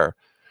enough air.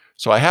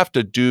 So I have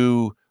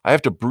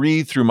to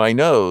breathe through my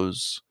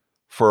nose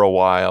for a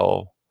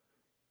while,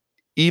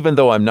 even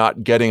though I'm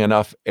not getting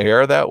enough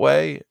air that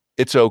way.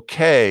 It's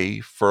okay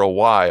for a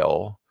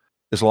while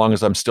as long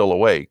as I'm still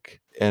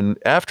awake. And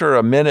after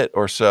a minute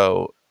or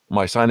so,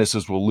 my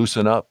sinuses will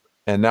loosen up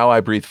and now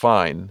I breathe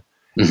fine.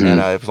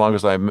 And as long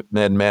as I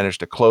then manage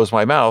to close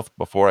my mouth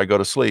before I go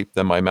to sleep,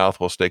 then my mouth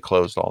will stay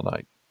closed all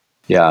night.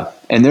 Yeah.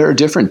 And there are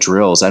different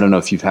drills. I don't know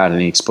if you've had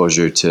any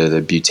exposure to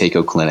the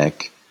Buteyko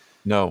Clinic.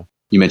 No.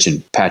 You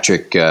mentioned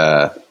Patrick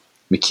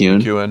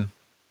McKeown.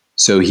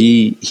 So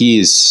he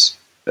is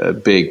a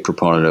big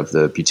proponent of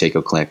the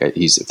Buteyko Clinic.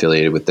 He's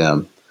affiliated with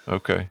them.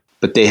 Okay.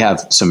 But they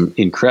have some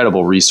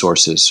incredible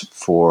resources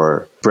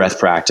for breath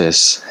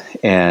practice.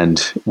 And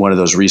one of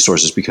those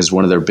resources, because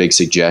one of their big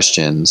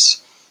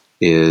suggestions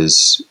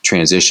is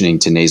transitioning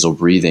to nasal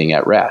breathing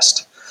at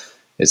rest.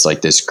 It's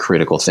like this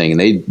critical thing.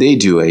 And they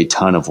do a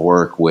ton of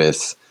work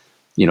with,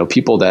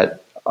 people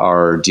that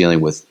are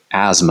dealing with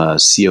asthma,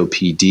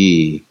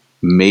 COPD,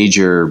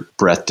 major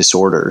breath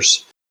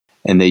disorders.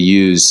 And they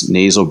use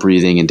nasal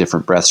breathing and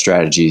different breath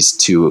strategies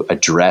to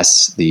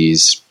address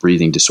these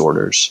breathing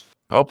disorders.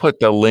 I'll put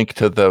the link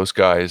to those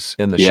guys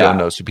in the show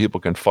notes so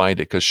people can find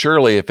it. Because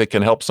surely if it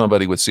can help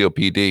somebody with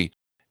COPD,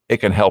 it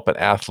can help an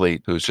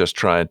athlete who's just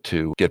trying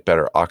to get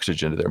better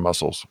oxygen to their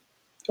muscles.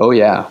 Oh,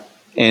 yeah.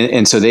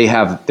 And so they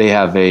have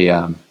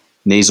a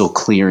nasal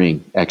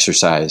clearing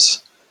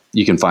exercise.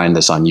 You can find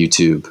this on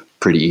YouTube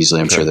pretty easily.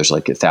 I'm sure there's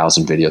like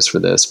 1,000 videos for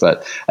this,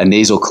 but a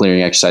nasal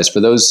clearing exercise for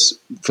those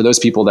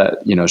people that,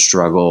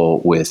 struggle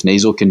with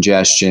nasal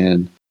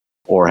congestion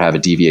or have a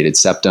deviated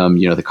septum.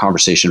 The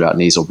conversation about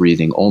nasal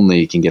breathing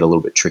only can get a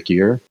little bit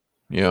trickier.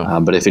 Yeah.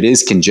 But if it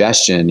is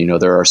congestion,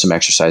 there are some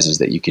exercises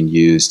that you can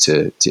use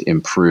to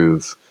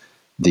improve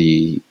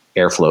the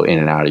airflow in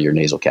and out of your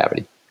nasal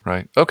cavity.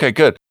 Right. Okay,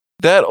 good.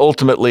 That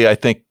ultimately, I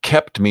think,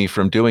 kept me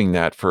from doing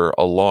that for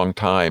a long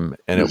time.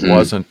 And it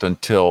wasn't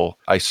until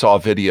I saw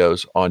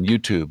videos on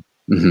YouTube.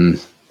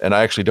 And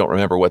I actually don't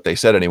remember what they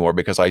said anymore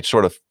because I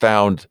sort of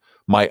found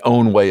my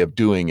own way of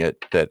doing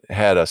it that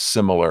had a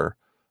similar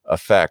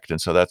effect.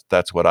 And so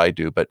that's what I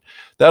do. But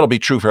that'll be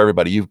true for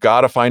everybody. You've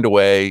got to find a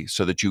way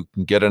so that you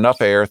can get enough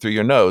air through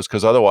your nose,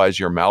 because otherwise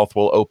your mouth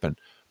will open.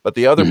 But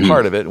the other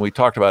part of it, and we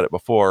talked about it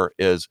before,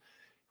 is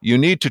you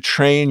need to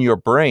train your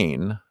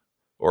brain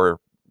or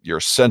your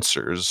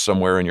sensors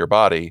somewhere in your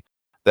body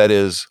that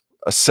is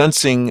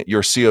sensing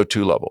your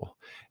CO2 level.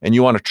 And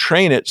you want to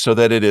train it so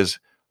that it is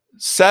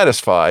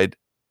satisfied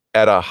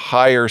at a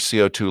higher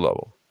CO2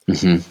 level,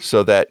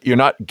 so that you're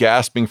not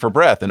gasping for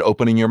breath and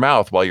opening your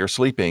mouth while you're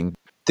sleeping.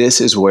 This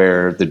is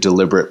where the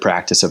deliberate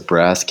practice of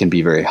breath can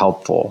be very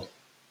helpful,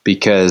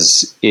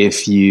 because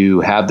if you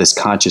have this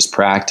conscious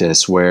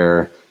practice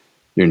where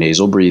you're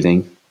nasal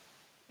breathing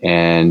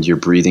and you're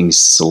breathing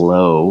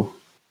slow,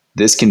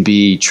 this can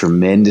be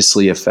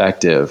tremendously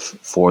effective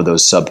for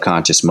those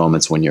subconscious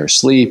moments when you're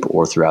asleep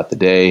or throughout the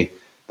day.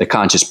 The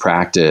conscious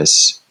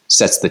practice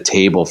sets the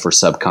table for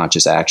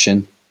subconscious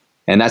action.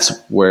 And that's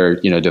where,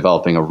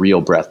 developing a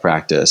real breath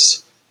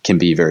practice can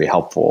be very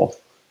helpful,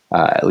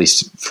 at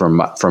least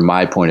from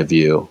my point of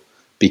view,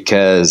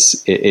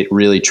 because it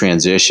really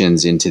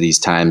transitions into these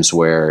times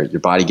where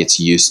your body gets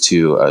used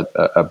to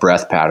a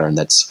breath pattern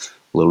that's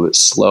a little bit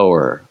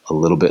slower, a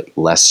little bit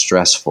less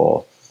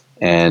stressful,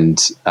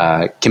 and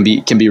can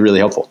be really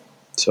helpful.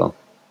 So,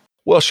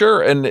 well,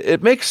 sure, and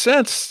it makes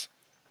sense.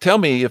 Tell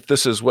me if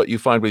this is what you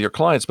find with your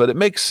clients, but it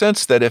makes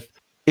sense that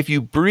if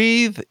you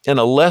breathe in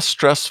a less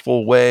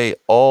stressful way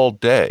all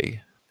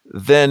day,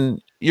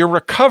 then you're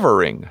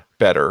recovering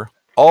better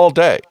all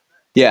day.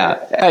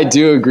 Yeah, I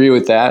do agree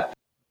with that.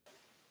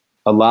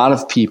 A lot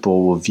of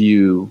people will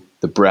view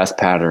the breath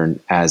pattern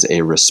as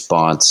a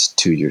response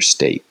to your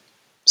state.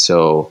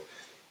 So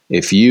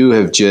if you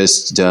have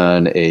just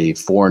done a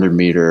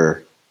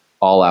 400-meter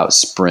all-out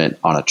sprint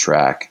on a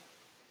track,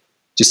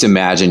 just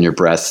imagine your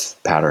breath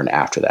pattern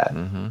after that.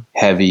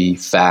 Heavy,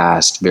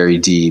 fast, very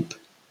deep,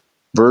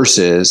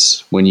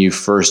 versus when you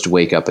first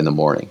wake up in the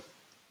morning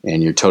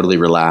and you're totally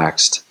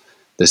relaxed.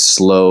 The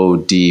slow,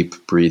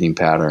 deep breathing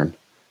pattern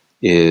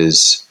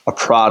is a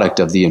product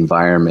of the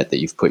environment that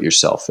you've put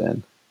yourself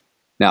in.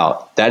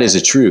 Now, that is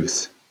a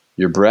truth.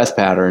 Your breath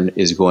pattern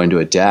is going to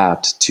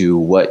adapt to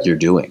what you're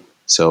doing.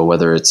 So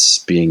whether it's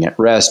being at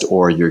rest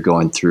or you're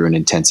going through an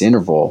intense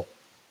interval,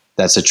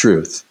 that's a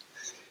truth.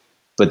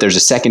 But there's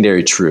a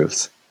secondary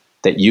truth,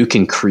 that you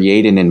can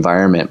create an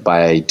environment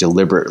by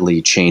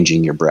deliberately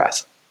changing your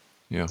breath.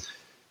 Yeah.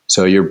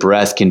 So your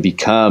breath can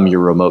become your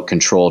remote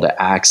control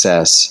to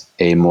access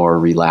a more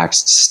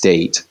relaxed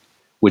state,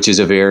 which is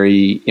a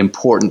very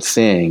important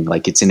thing.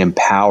 Like, it's an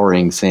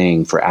empowering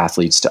thing for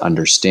athletes to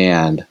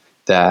understand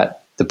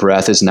that the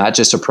breath is not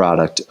just a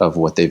product of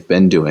what they've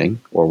been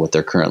doing or what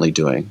they're currently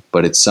doing,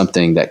 but it's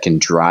something that can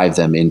drive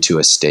them into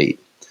a state.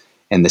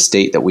 And the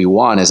state that we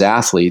want as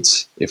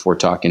athletes, if we're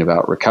talking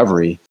about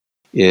recovery,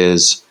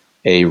 is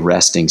a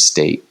resting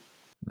state.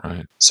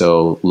 Right.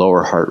 So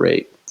lower heart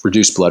rate,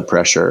 reduced blood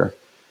pressure,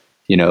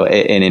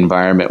 an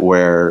environment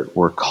where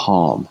we're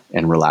calm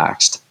and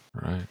relaxed.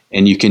 Right.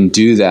 And you can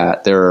do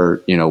that. There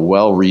are,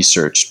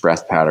 well-researched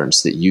breath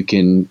patterns that you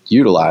can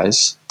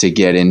utilize to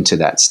get into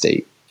that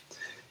state.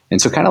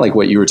 And so, kind of like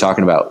what you were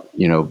talking about,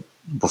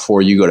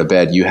 before you go to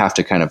bed, you have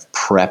to kind of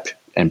prep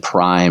and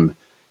prime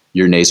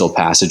your nasal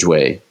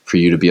passageway for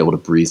you to be able to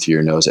breathe through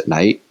your nose at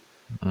night.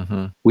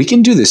 We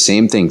can do the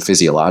same thing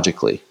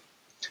physiologically.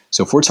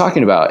 So if we're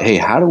talking about, hey,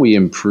 how do we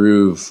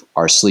improve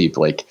our sleep?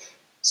 Like,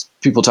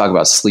 people talk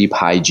about sleep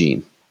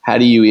hygiene. How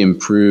do you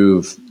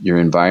improve your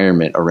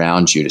environment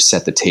around you to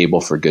set the table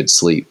for good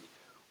sleep?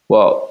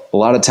 Well, a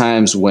lot of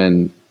times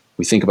when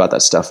we think about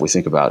that stuff, we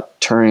think about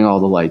turning all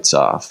the lights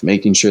off,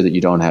 making sure that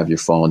you don't have your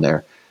phone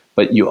there.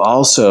 But you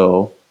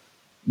also,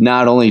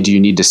 not only do you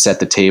need to set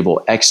the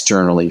table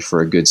externally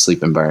for a good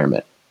sleep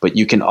environment, but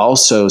you can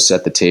also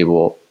set the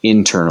table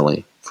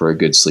internally for a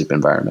good sleep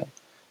environment.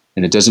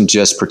 And it doesn't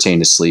just pertain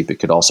to sleep. It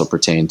could also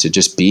pertain to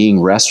just being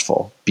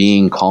restful,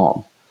 being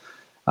calm.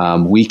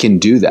 We can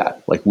do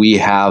that. Like, we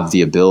have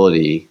the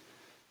ability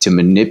to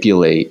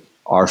manipulate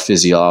our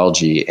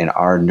physiology and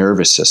our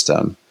nervous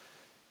system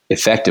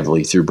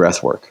effectively through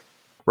breath work.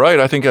 Right.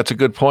 I think that's a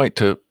good point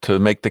to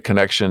make the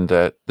connection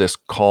that this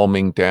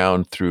calming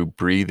down through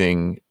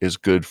breathing is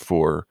good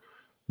for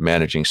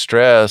managing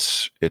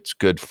stress. It's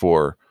good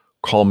for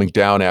calming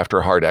down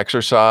after hard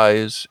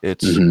exercise.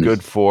 It's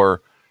good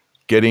for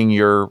getting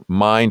your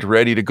mind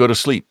ready to go to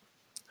sleep.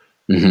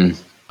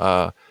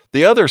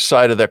 The other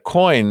side of that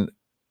coin,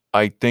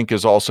 I think,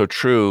 is also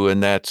true,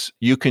 and that's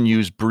you can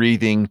use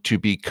breathing to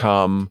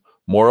become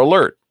more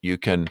alert. You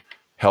can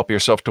help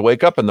yourself to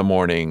wake up in the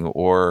morning,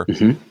 or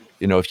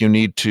if you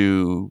need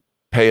to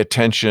pay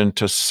attention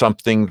to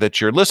something that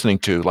you're listening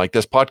to, like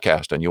this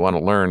podcast, and you want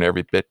to learn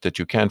every bit that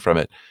you can from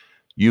it,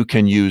 you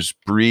can use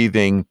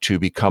breathing to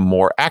become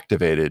more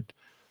activated.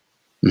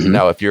 Mhm.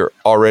 Now, if you're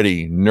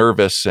already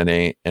nervous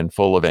and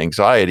full of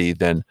anxiety,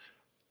 then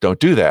don't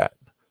do that.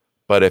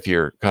 But if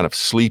you're kind of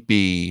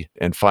sleepy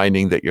and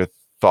finding that your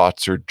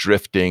thoughts are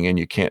drifting and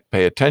you can't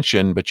pay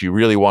attention, but you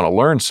really want to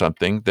learn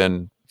something,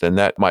 then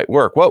that might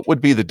work. What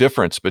would be the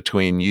difference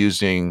between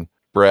using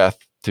breath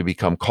to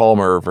become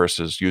calmer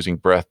versus using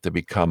breath to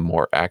become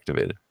more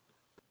activated?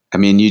 I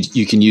mean,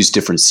 you can use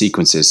different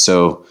sequences.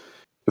 So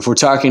if we're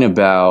talking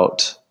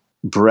about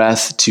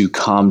breath to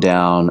calm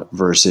down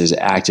versus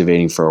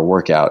activating for a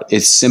workout,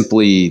 it's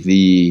simply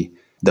the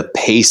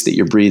pace that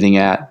you're breathing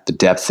at, the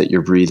depth that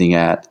you're breathing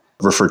at.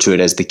 Refer to it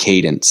as the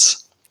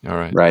cadence, All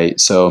right. right?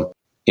 So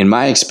in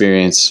my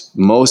experience,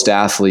 most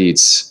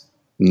athletes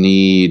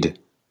need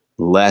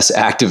less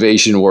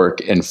activation work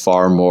and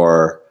far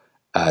more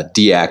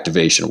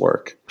deactivation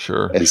work.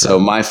 Sure. And so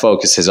my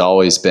focus has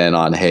always been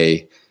on,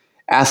 hey,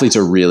 athletes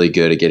are really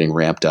good at getting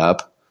ramped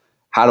up.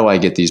 How do I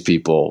get these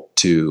people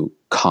to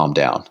calm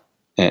down?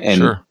 And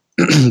Sure.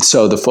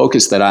 so the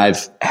focus that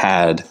I've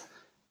had,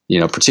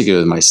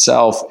 particularly with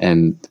myself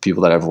and the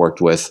people that I've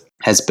worked with,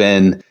 has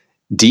been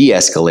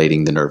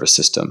de-escalating the nervous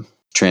system,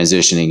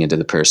 transitioning into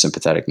the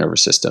parasympathetic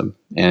nervous system.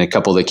 And a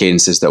couple of the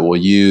cadences that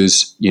we'll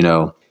use,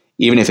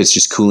 even if it's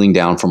just cooling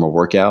down from a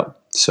workout.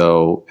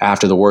 So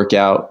after the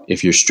workout,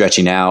 if you're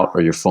stretching out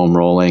or you're foam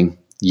rolling,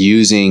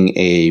 using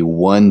a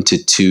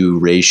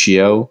 1-to-2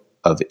 ratio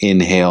of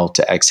inhale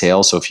to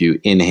exhale. So if you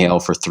inhale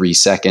for 3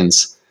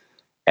 seconds,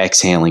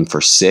 exhaling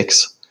for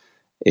 6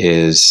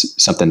 is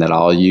something that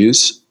I'll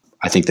use.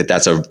 I think that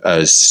that's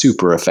a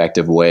super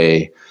effective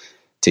way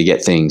to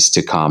get things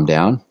to calm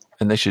down.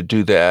 And they should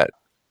do that.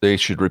 They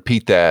should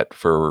repeat that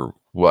for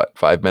what,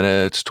 5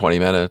 minutes, 20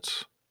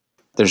 minutes?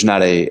 There's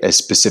not a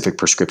specific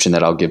prescription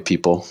that I'll give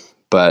people,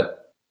 but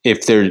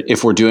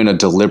if we're doing a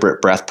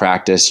deliberate breath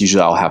practice,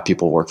 usually I'll have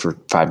people work for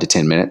 5 to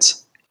 10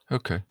 minutes.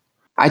 Okay.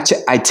 I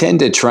tend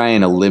to try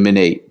and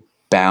eliminate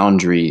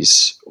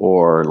boundaries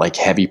or like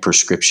heavy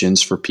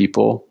prescriptions for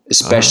people,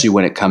 especially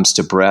when it comes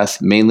to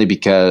breath, mainly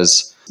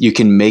because you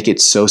can make it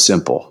so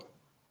simple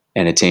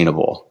and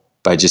attainable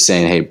by just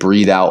saying, hey,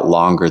 breathe out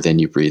longer than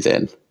you breathe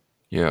in.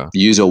 Yeah.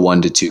 Use a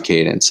 1-to-2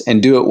 cadence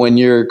and do it when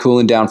you're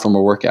cooling down from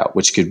a workout,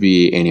 which could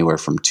be anywhere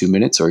from 2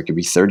 minutes or it could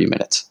be 30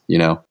 minutes,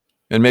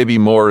 And maybe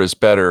more is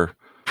better.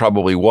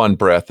 Probably one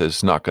breath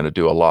is not going to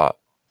do a lot.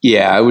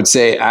 Yeah, I would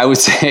say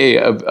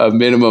a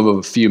minimum of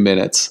a few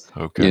minutes,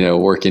 Okay.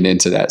 working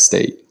into that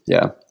state.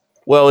 Yeah.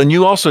 Well, and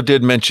you also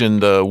did mention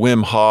the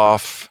Wim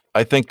Hof.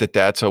 I think that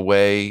that's a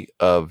way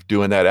of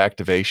doing that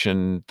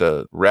activation,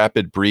 the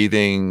rapid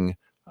breathing.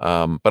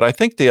 But I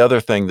think the other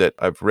thing that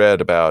I've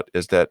read about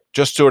is that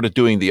just sort of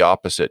doing the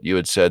opposite. You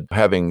had said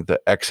having the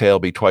exhale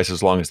be twice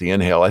as long as the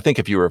inhale. I think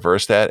if you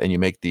reverse that and you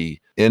make the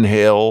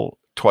inhale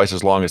twice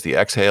as long as the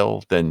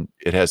exhale, then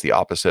it has the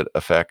opposite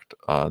effect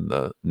on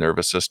the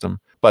nervous system.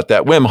 But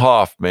that Wim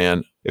Hof,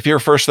 man, if you're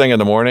first thing in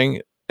the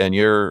morning and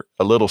you're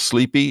a little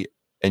sleepy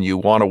and you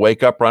want to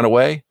wake up right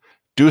away,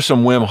 do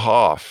some Wim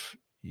Hof.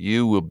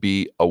 You will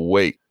be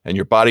awake and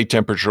your body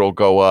temperature will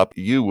go up.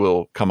 You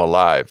will come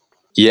alive.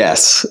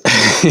 Yes,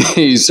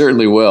 you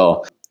certainly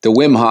will. The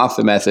Wim Hof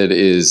method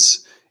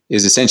is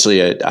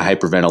essentially a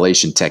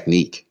hyperventilation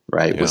technique,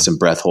 right? Yeah. With some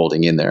breath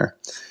holding in there.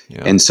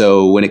 Yeah. And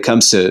so when it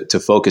comes to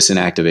focus and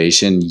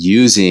activation,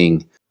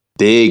 using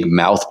big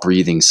mouth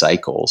breathing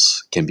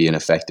cycles can be an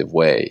effective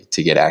way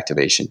to get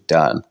activation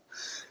done.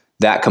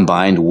 That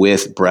combined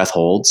with breath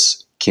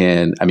holds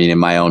in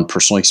my own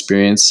personal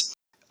experience,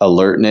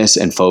 alertness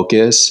and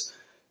focus,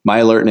 my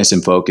alertness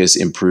and focus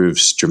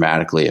improves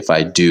dramatically if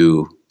I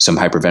do some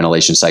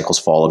hyperventilation cycles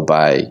followed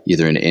by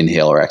either an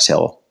inhale or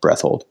exhale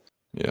breath hold.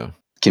 Yeah.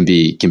 Can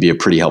be a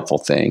pretty helpful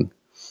thing.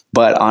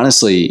 But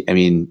honestly,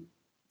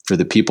 for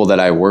the people that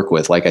I work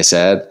with, like I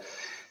said,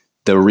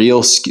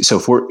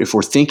 so if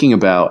we're thinking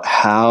about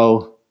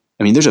how,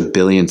 there's a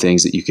billion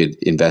things that you could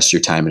invest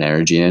your time and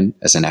energy in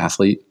as an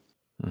athlete.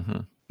 Mm-hmm.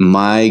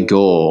 My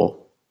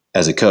goal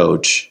as a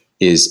coach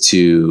is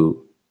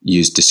to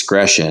use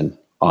discretion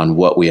on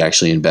what we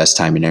actually invest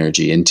time and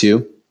energy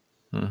into.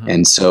 Mm-hmm.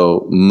 And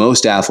so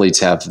most athletes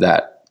have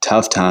that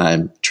tough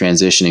time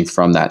transitioning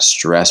from that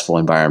stressful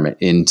environment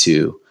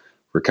into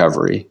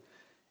recovery.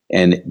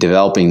 And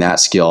developing that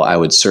skill, I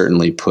would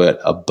certainly put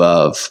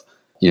above,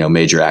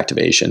 major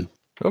activation.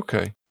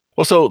 Okay.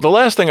 Well, so the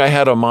last thing I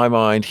had on my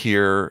mind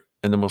here,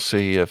 and then we'll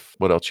see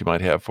what else you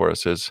might have for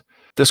us, is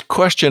this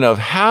question of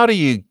how do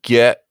you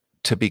get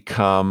to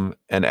become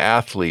an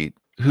athlete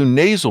who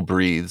nasal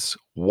breathes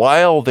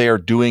while they're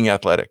doing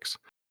athletics?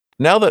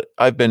 Now that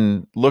I've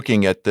been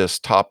looking at this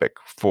topic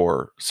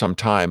for some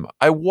time,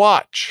 I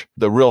watch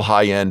the real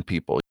high-end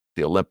people,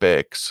 the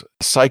Olympics,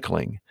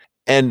 cycling,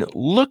 and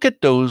look at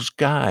those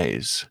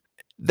guys.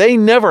 They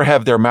never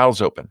have their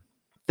mouths open.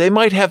 They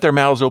might have their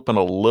mouths open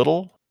a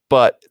little,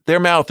 but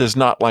their mouth is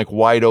not like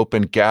wide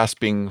open,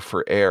 gasping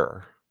for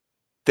air.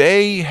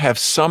 They have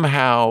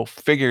somehow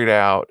figured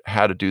out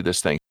how to do this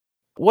thing.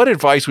 What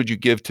advice would you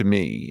give to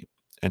me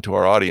and to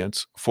our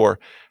audience for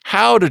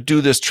how to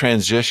do this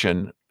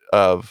transition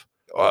of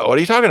What are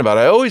you talking about?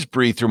 I always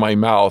breathe through my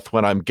mouth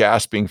when I'm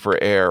gasping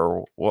for air.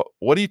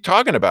 What are you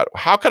talking about?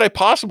 How could I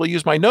possibly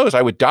use my nose?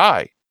 I would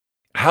die.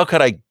 How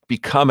could I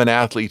become an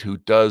athlete who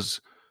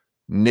does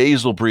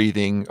nasal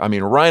breathing? I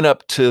mean, right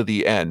up to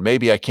the end.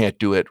 Maybe I can't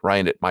do it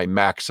right at my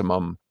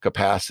maximum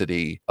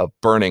capacity of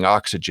burning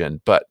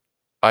oxygen, but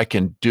I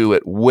can do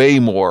it way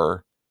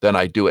more than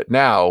I do it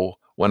now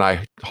when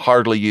I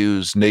hardly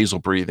use nasal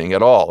breathing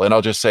at all. And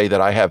I'll just say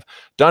that I have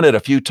done it a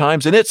few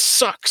times and it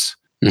sucks.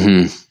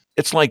 Mm-hmm.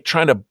 It's like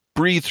trying to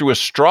breathe through a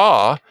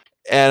straw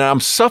and I'm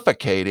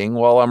suffocating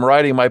while I'm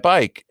riding my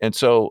bike. And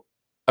so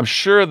I'm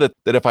sure that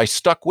if I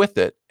stuck with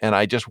it and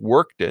I just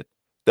worked it,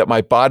 that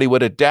my body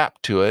would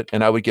adapt to it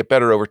and I would get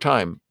better over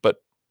time. But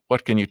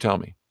what can you tell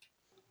me?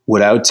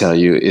 What I would tell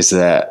you is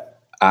that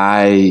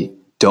I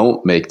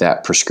don't make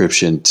that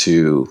prescription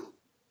to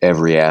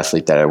every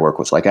athlete that I work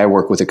with. Like I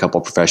work with a couple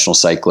of professional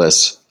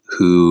cyclists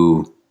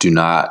who do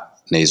not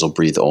nasal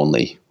breathe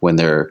only when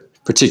they're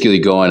particularly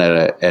going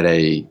at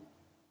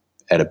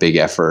a big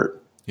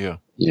effort. Yeah.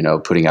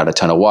 Putting out a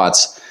ton of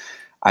watts.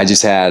 I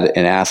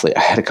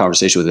had a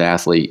conversation with an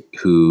athlete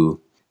who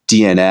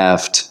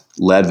DNF'd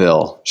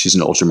Leadville. She's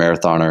an ultra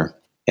marathoner.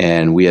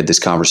 And we had this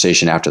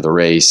conversation after the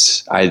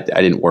race. I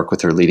didn't work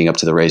with her leading up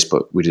to the race,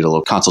 but we did a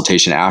little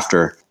consultation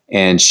after.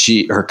 And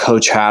her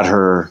coach had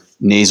her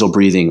nasal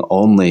breathing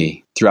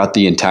only throughout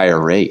the entire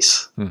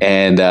race. Mm-hmm.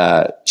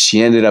 And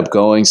she ended up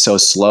going so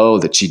slow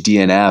that she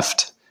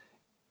DNF'd.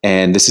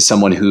 And this is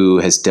someone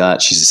who she's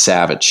a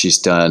savage. She's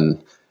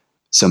done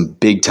some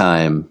big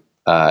time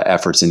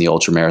efforts in the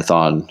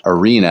ultramarathon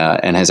arena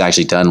and has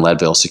actually done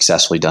Leadville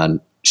successfully.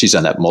 She's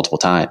done that multiple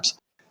times.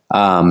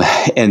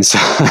 And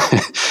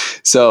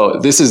so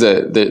this is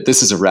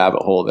a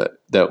rabbit hole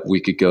that we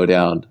could go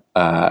down.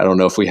 I don't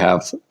know if we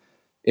have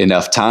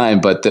enough time,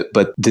 but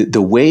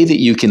the way that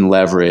you can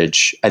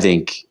leverage, I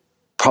think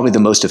probably the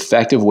most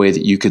effective way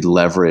that you could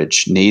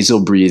leverage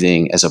nasal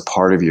breathing as a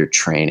part of your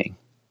training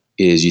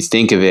is you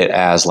think of it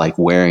as like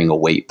wearing a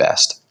weight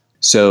vest.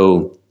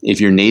 So if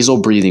you're nasal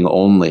breathing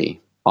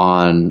only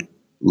on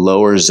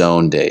lower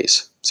zone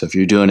days, so if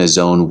you're doing a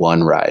zone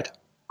 1 ride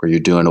or you're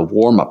doing a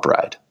warm-up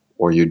ride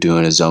or you're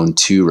doing a zone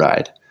 2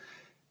 ride,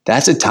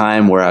 that's a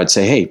time where I'd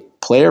say, hey,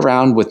 play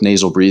around with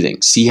nasal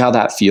breathing, see how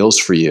that feels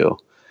for you,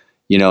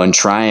 and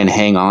try and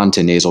hang on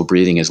to nasal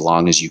breathing as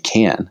long as you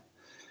can.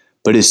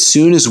 But as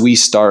soon as we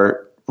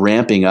start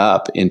ramping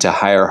up into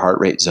higher heart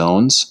rate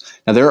zones,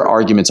 now there are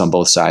arguments on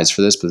both sides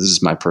for this, but this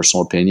is my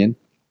personal opinion.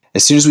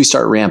 As soon as we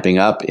start ramping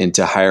up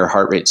into higher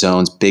heart rate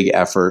zones, big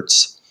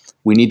efforts,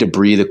 we need to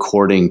breathe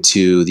according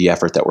to the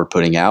effort that we're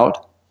putting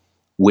out,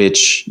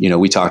 which,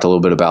 we talked a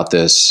little bit about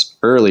this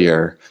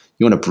earlier.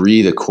 You want to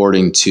breathe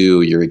according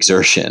to your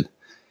exertion.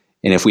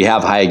 And if we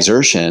have high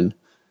exertion,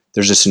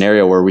 there's a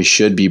scenario where we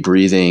should be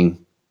breathing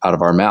out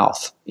of our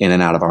mouth, in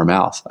and out of our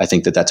mouth. I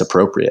think that that's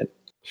appropriate.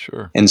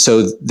 Sure. And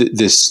so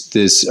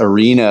this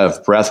arena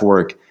of breath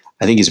work,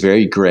 I think is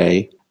very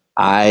gray.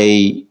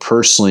 I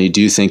personally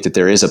do think that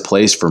there is a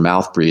place for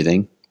mouth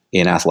breathing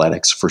in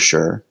athletics for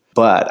sure.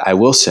 But I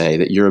will say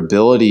that your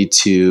ability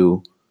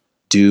to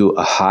do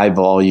a high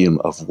volume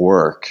of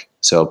work,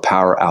 so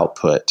power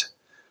output,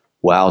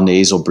 while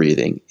nasal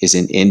breathing is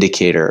an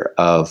indicator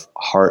of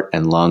heart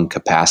and lung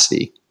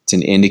capacity. It's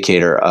an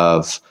indicator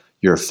of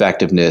your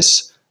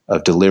effectiveness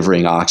of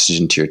delivering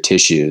oxygen to your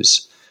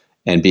tissues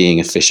and being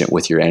efficient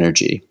with your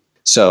energy.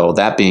 So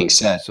that being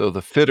said. So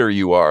the fitter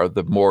you are,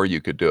 the more you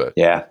could do it.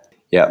 Yeah.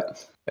 Yep.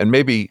 And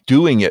maybe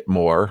doing it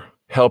more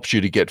helps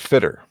you to get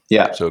fitter.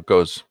 Yeah. So it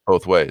goes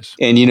both ways.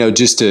 And,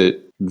 just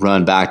to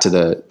run back to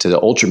the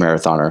ultra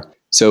marathoner.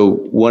 So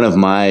one of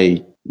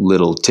my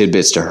little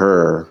tidbits to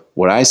her,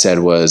 what I said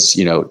was,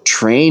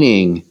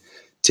 training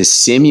to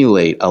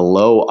simulate a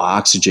low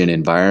oxygen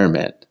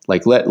environment,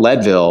 like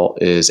Leadville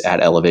is at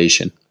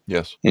elevation.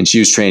 Yes. And she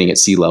was training at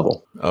sea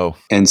level. Oh.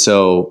 And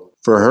so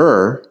for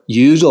her,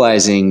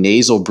 utilizing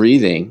nasal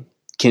breathing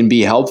can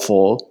be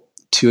helpful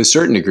to a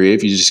certain degree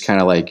if you just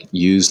kind of like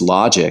use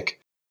logic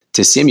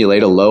to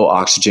simulate a low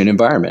oxygen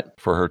environment.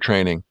 For her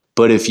training.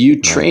 But if you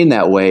train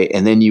that way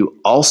and then you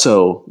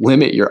also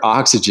limit your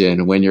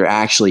oxygen when you're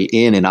actually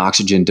in an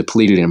oxygen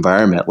depleted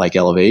environment like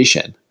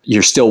elevation,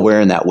 you're still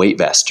wearing that weight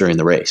vest during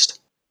the race.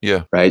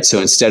 Yeah. Right. So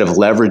instead of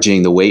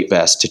leveraging the weight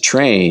vest to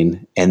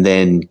train and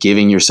then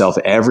giving yourself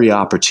every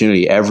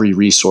opportunity, every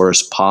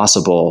resource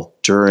possible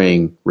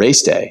during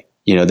race day,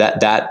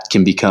 that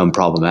can become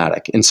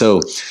problematic. And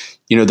so,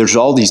 there's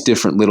all these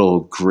different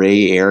little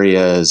gray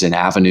areas and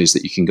avenues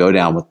that you can go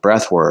down with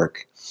breath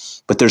work,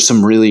 but there's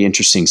some really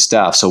interesting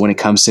stuff. So when it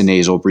comes to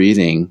nasal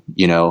breathing,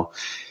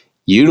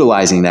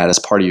 utilizing that as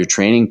part of your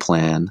training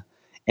plan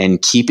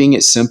and keeping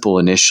it simple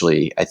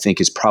initially, I think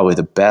is probably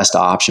the best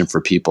option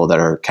for people that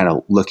are kind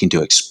of looking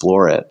to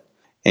explore it,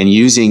 and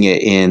using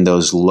it in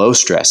those low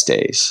stress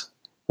days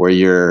where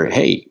you're,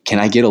 hey, can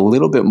I get a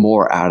little bit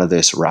more out of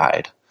this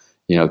ride?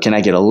 Can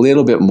I get a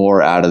little bit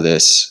more out of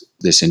this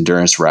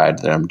endurance ride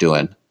that I'm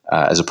doing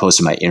as opposed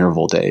to my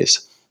interval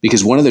days?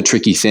 Because one of the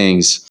tricky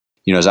things,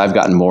 as I've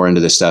gotten more into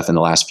this stuff in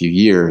the last few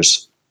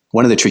years,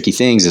 one of the tricky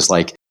things is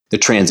like the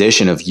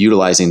transition of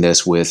utilizing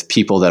this with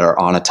people that are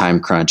on a time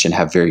crunch and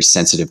have very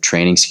sensitive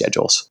training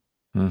schedules.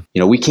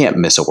 We can't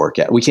miss a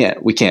workout. We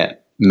can't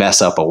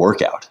mess up a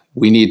workout.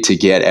 We need to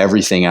get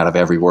everything out of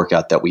every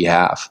workout that we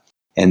have.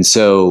 And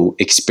so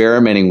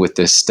experimenting with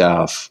this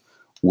stuff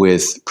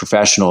with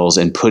professionals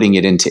and putting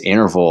it into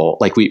interval,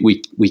 like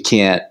we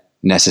can't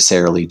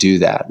necessarily do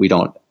that. We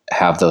don't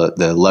have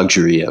the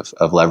luxury of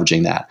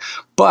leveraging that.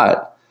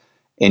 But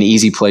an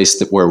easy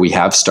place where we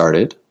have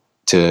started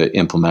to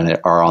implement it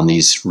are on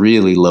these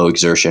really low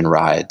exertion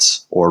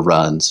rides or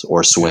runs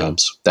or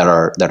swims that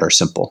are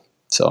simple.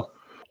 So,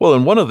 well,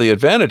 and one of the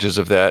advantages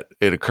of that,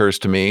 it occurs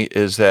to me,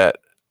 is that,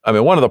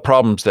 one of the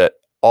problems that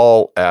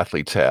all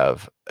athletes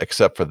have,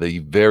 except for the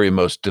very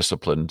most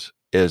disciplined,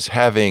 is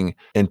having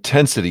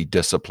intensity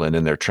discipline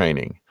in their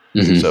training.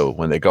 Mm-hmm. So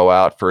when they go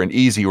out for an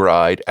easy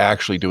ride,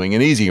 actually doing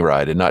an easy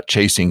ride and not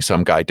chasing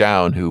some guy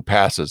down who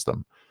passes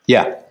them.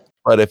 Yeah.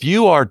 But if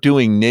you are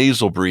doing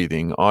nasal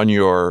breathing on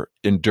your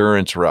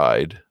endurance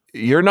ride,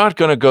 you're not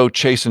going to go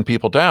chasing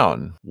people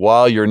down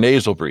while you're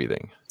nasal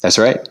breathing. That's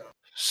right.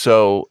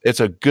 So it's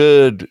a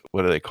good,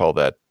 what do they call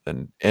that?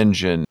 An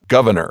engine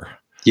governor.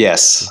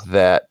 Yes.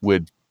 That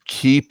would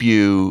keep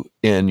you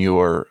in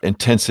your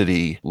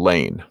intensity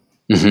lane.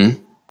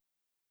 Mm-hmm.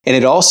 And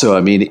it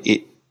also,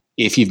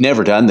 if you've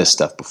never done this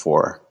stuff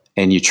before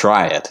and you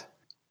try it,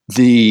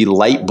 the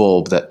light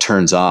bulb that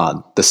turns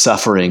on, the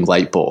suffering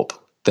light bulb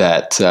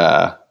that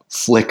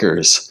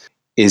flickers,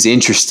 is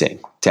interesting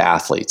to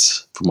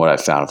athletes from what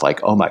I've found, of like,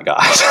 oh my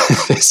God,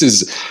 this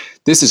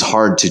is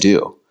hard to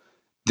do.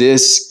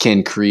 This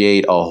can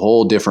create a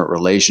whole different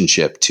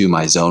relationship to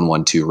my zone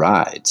 1-2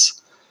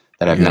 rides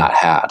that I've not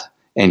had,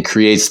 and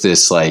creates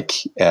this like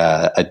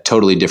a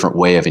totally different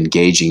way of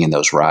engaging in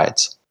those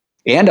rides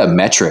and a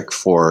metric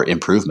for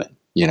improvement,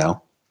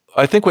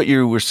 I think what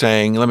you were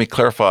saying, let me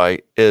clarify,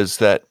 is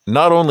that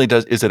not only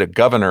is it a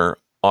governor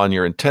on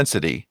your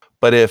intensity,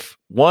 but if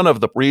one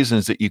of the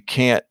reasons that you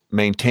can't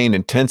maintain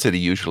intensity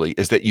usually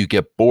is that you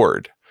get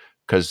bored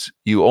because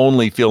you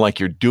only feel like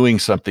you're doing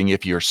something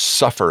if you're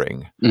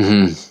suffering.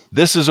 Mm-hmm.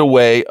 This is a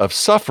way of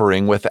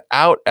suffering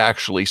without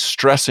actually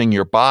stressing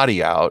your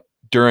body out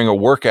during a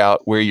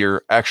workout where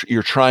you're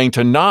trying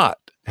to not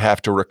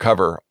have to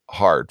recover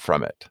hard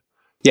from it.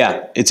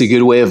 Yeah, it's a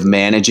good way of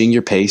managing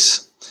your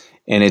pace,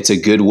 and it's a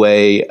good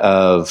way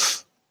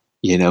of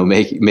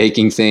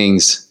making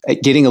things,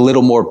 getting a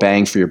little more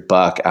bang for your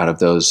buck out of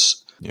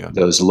those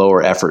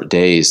lower effort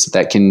days.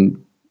 That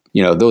can,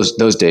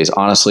 those days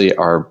honestly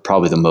are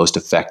probably the most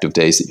effective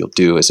days that you'll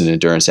do as an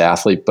endurance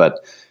athlete,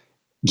 but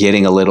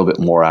getting a little bit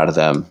more out of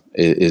them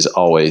is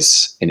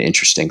always an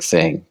interesting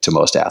thing to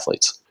most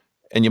athletes.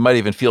 And you might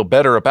even feel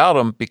better about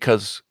them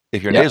because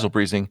if you're nasal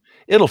breathing,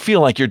 it'll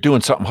feel like you're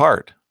doing something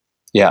hard.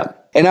 Yeah.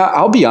 And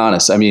I'll be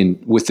honest,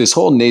 with this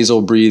whole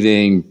nasal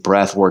breathing,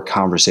 breath work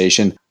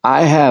conversation,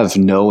 I have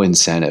no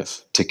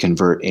incentive to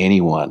convert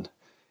anyone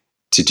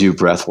to do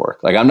breath work.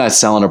 Like, I'm not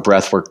selling a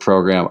breath work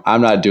program.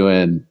 I'm not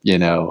doing,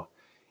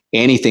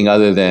 anything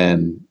other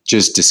than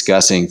just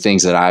discussing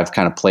things that I've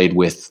kind of played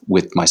with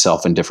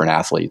myself and different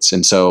athletes.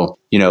 And so,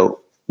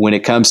 when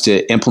it comes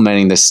to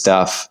implementing this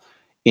stuff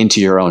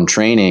into your own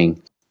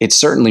training, it's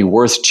certainly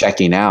worth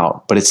checking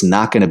out, but it's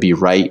not going to be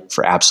right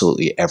for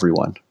absolutely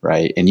everyone,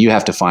 right? And you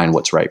have to find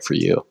what's right for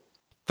you.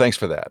 Thanks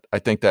for that. I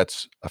think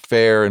that's a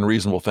fair and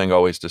reasonable thing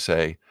always to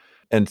say.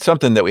 And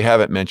something that we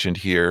haven't mentioned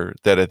here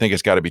that I think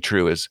has got to be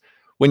true is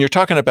when you're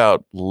talking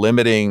about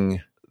limiting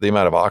the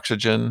amount of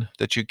oxygen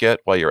that you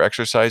get while you're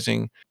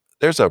exercising,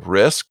 there's a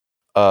risk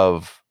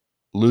of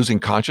losing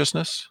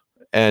consciousness.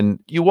 And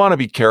you want to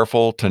be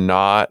careful to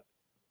not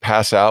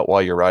pass out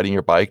while you're riding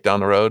your bike down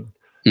the road.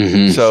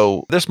 Mm-hmm.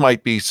 So this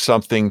might be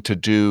something to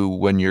do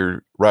when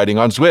you're riding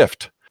on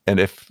Zwift. And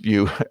if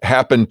you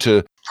happen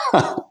to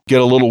get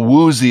a little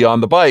woozy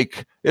on the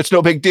bike, it's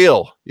no big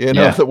deal.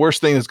 The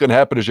worst thing that's going to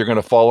happen is you're going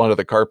to fall onto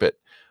the carpet.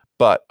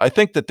 But I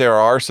think that there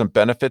are some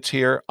benefits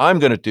here. I'm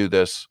going to do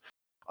this.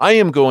 I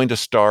am going to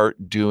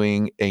start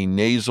doing a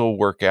nasal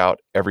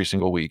workout every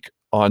single week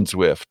on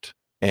Zwift.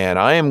 And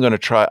I'm going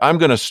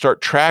to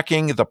start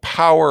tracking the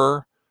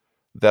power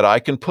that I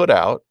can put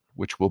out,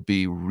 which will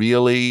be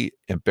really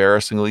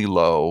embarrassingly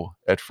low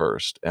at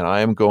first. And I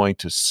am going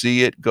to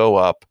see it go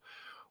up,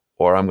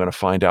 or I'm going to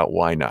find out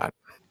why not.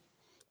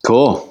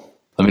 Cool.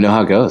 Let me know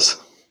how it goes.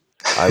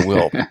 I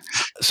will.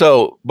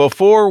 So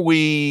before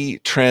we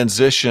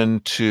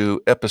transition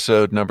to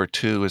episode number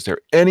 2, is there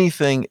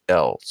anything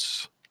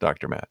else,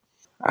 Dr. Matt?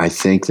 I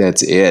think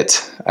that's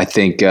it. I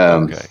think,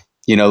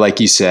 like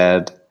you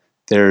said,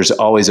 there's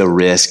always a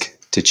risk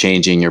to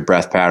changing your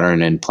breath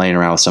pattern and playing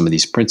around with some of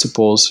these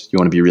principles. You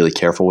want to be really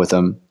careful with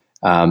them.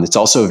 It's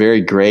also a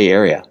very gray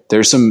area.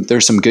 There's some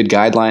good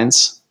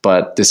guidelines,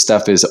 but this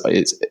stuff is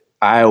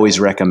I always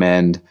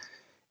recommend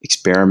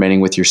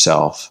experimenting with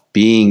yourself,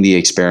 being the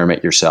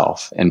experiment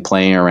yourself, and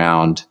playing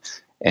around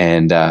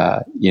and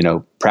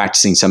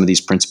practicing some of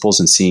these principles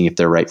and seeing if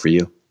they're right for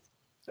you.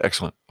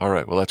 Excellent. All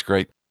right. Well, that's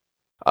great.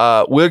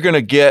 We're going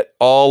to get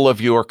all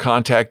of your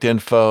contact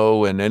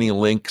info and any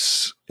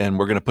links and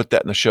we're going to put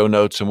that in the show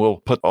notes, and we'll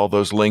put all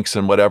those links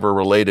and whatever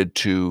related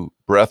to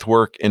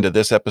breathwork into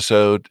this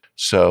episode.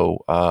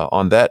 So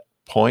on that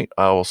point,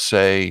 I will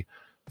say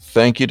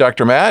thank you,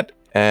 Dr. Matt,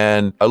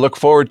 and I look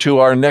forward to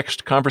our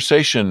next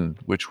conversation,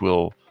 which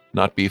will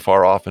not be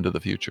far off into the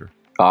future.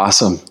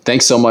 Awesome.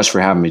 Thanks so much for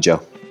having me, Joe.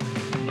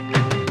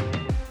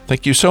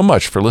 Thank you so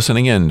much for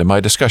listening in to my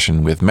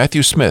discussion with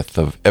Matthew Smith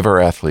of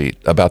EverAthlete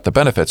about the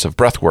benefits of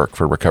breathwork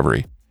for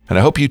recovery. And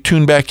I hope you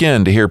tune back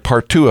in to hear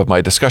part 2 of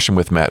my discussion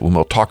with Matt when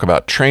we'll talk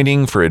about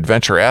training for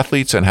adventure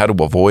athletes and how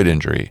to avoid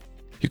injury.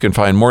 You can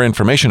find more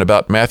information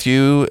about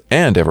Matthew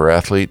and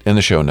EverAthlete in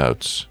the show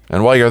notes.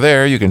 And while you're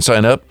there, you can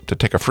sign up to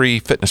take a free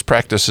fitness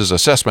practices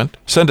assessment,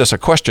 send us a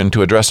question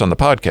to address on the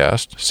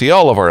podcast, see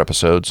all of our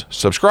episodes,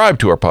 subscribe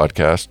to our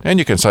podcast, and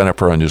you can sign up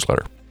for our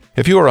newsletter.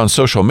 If you are on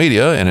social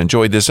media and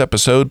enjoyed this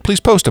episode, please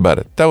post about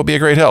it. That would be a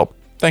great help.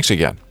 Thanks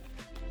again.